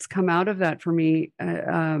something that's come out of that for me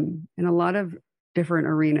in a lot of different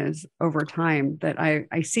arenas over time that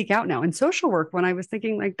I seek out now. In social work, when I was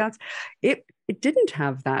thinking like it didn't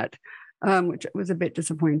have that, which was a bit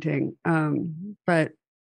disappointing. But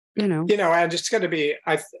and it's going to be,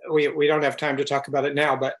 we don't have time to talk about it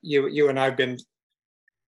now, but you and I've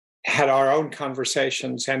had our own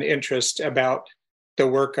conversations and interest about the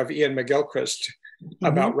work of Iain McGilchrist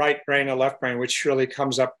about right brain and left brain, which really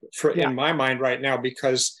comes up in my mind right now,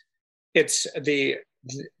 because it's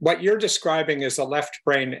what you're describing is a left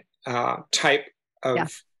brain type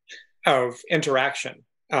of interaction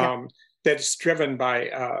that's driven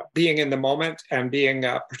by being in the moment and being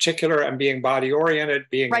particular and being body oriented,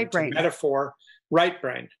 being right brain metaphor, right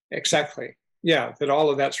brain, exactly. Yeah, that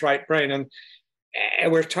all of that's right brain, and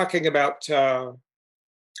we're talking about so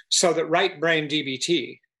that right brain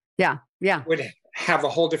DBT, would have a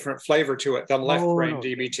whole different flavor to it than left brain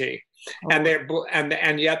DBT,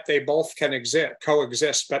 and yet they both can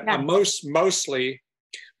coexist. But mostly,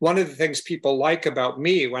 one of the things people like about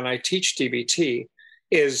me when I teach DBT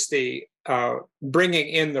is the bringing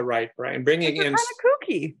in the right brain, bringing in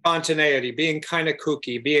spontaneity, being kind of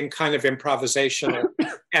kooky, being kind of improvisational,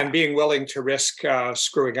 and being willing to risk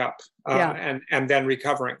screwing up and then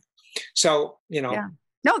recovering. So,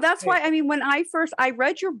 No, that's why, when I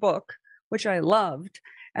read your book, which I loved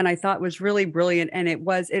and I thought was really brilliant, and it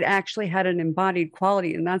actually had an embodied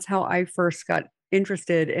quality. And that's how I first got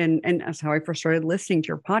interested in, and that's how I first started listening to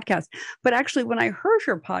your podcast. But actually, when I heard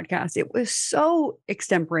your podcast, it was so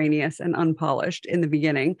extemporaneous and unpolished in the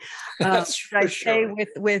beginning. That's for I sure. say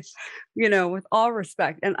with all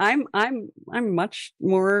respect, and I'm much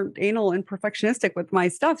more anal and perfectionistic with my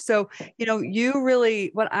stuff. So you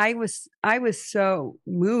really, I was so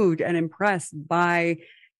moved and impressed by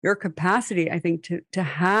your capacity, I think, to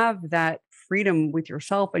have that freedom with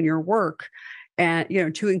yourself and your work, and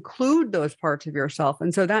to include those parts of yourself.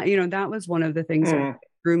 And so that that was one of the things that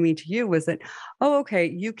drew me to you, was that, okay,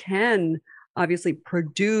 you can obviously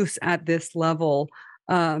produce at this level,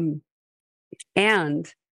 and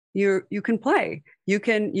you can play, you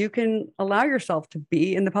can allow yourself to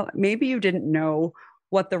be in the public. Maybe you didn't know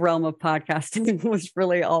what the realm of podcasting was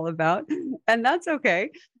really all about, and that's okay,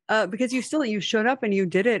 because you showed up and you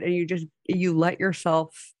did it, and you let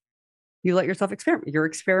yourself experiment. You're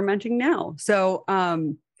experimenting now. So, I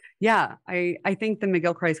think the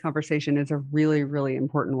McGilchrist conversation is a really, really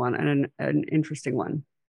important one, and an interesting one.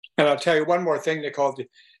 And I'll tell you one more thing, Nicole.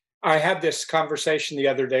 I had this conversation the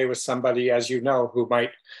other day with somebody, as you know, who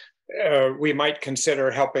we might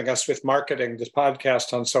consider helping us with marketing this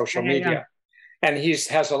podcast on social media. Yeah. And he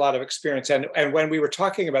has a lot of experience. And when we were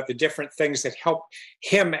talking about the different things that help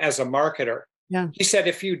him as a marketer, he said,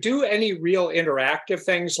 if you do any real interactive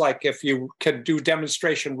things, like if you could do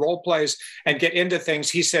demonstration role plays and get into things,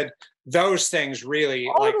 he said, those things really,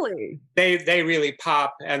 they really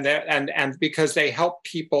pop, and because they help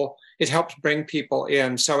people, it helps bring people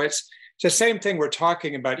in. So it's the same thing we're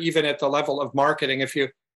talking about, even at the level of marketing. If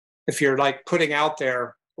you're like putting out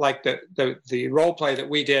there, like the role play that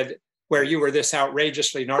we did, where you were this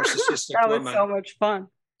outrageously narcissistic woman. That was so much fun.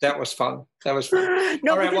 That was fun.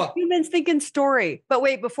 No, because humans think in story. But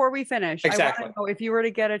wait, before we finish, exactly. I want to know, if you were to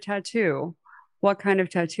get a tattoo, what kind of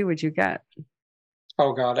tattoo would you get?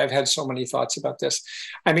 Oh God, I've had so many thoughts about this.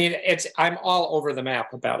 I'm all over the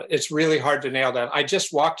map about it. It's really hard to nail down. I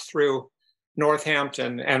just walked through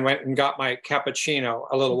Northampton and went and got my cappuccino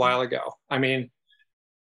a little while ago.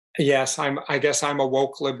 Yes, I guess I'm a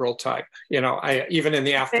woke liberal type, even in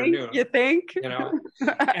the afternoon. You think?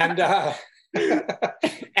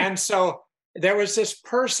 And so there was this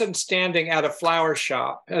person standing at a flower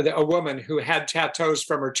shop, a woman who had tattoos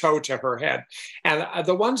from her toe to her head. And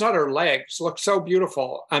the ones on her legs looked so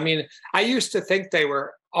beautiful. I used to think they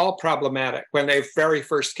were all problematic when they very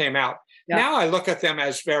first came out. Yeah. Now I look at them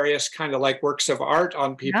as various kind of like works of art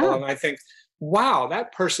on people. Yeah. And I think, wow,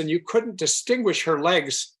 that person, you couldn't distinguish her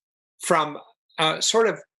legs from sort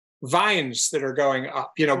of vines that are going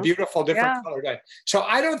up, beautiful different color dye. So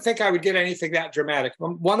I don't think I would get anything that dramatic.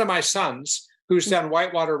 One of my sons, who's done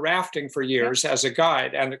whitewater rafting for years as a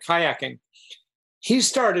guide and kayaking, he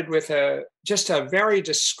started with just a very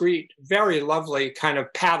discreet, very lovely kind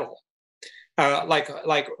of paddle,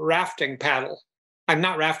 like rafting paddle. I'm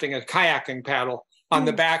not rafting, a kayaking paddle on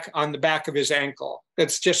the back of his ankle.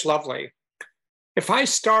 It's just lovely. If I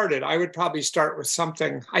started, I would probably start with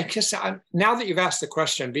something. I guess now that you've asked the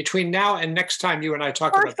question, between now and next time you and I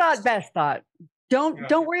talk first thought, best thought. Don't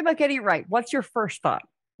worry about getting it right. What's your first thought?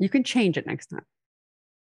 You can change it next time.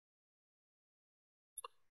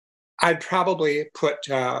 I'd probably put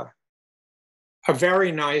a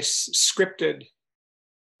very nice scripted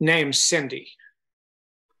name, Cindy,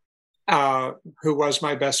 who was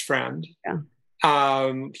my best friend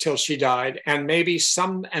till she died, and maybe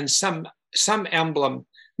some emblem,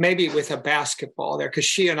 maybe with a basketball there, because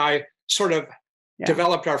she and I sort of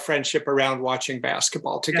developed our friendship around watching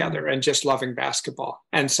basketball together and just loving basketball.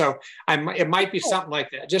 And so it might be something like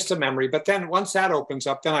that, just a memory. But then once that opens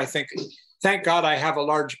up, then I think, thank God I have a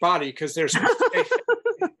large body, because there's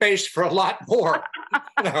space for a lot more.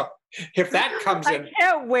 If that comes in. I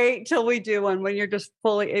can't wait till we do one when you're just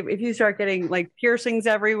fully, if you start getting like piercings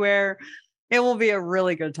everywhere, it will be a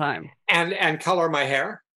really good time. And color my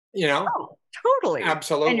hair, Oh, totally.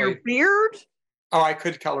 Absolutely. And your beard? Oh, I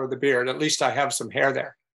could color the beard. At least I have some hair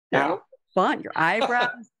there. Yeah. Fun. Your eyebrows,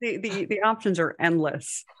 the options are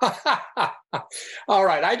endless. All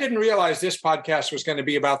right. I didn't realize this podcast was going to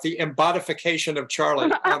be about the embodification of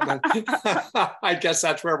Charlie. I guess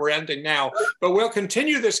that's where we're ending now. But we'll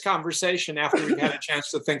continue this conversation after we've had a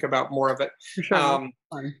chance to think about more of it. Sure.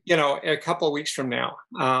 A couple of weeks from now.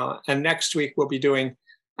 And next week we'll be going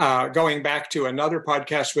back to another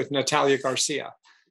podcast with Natalia Garcia.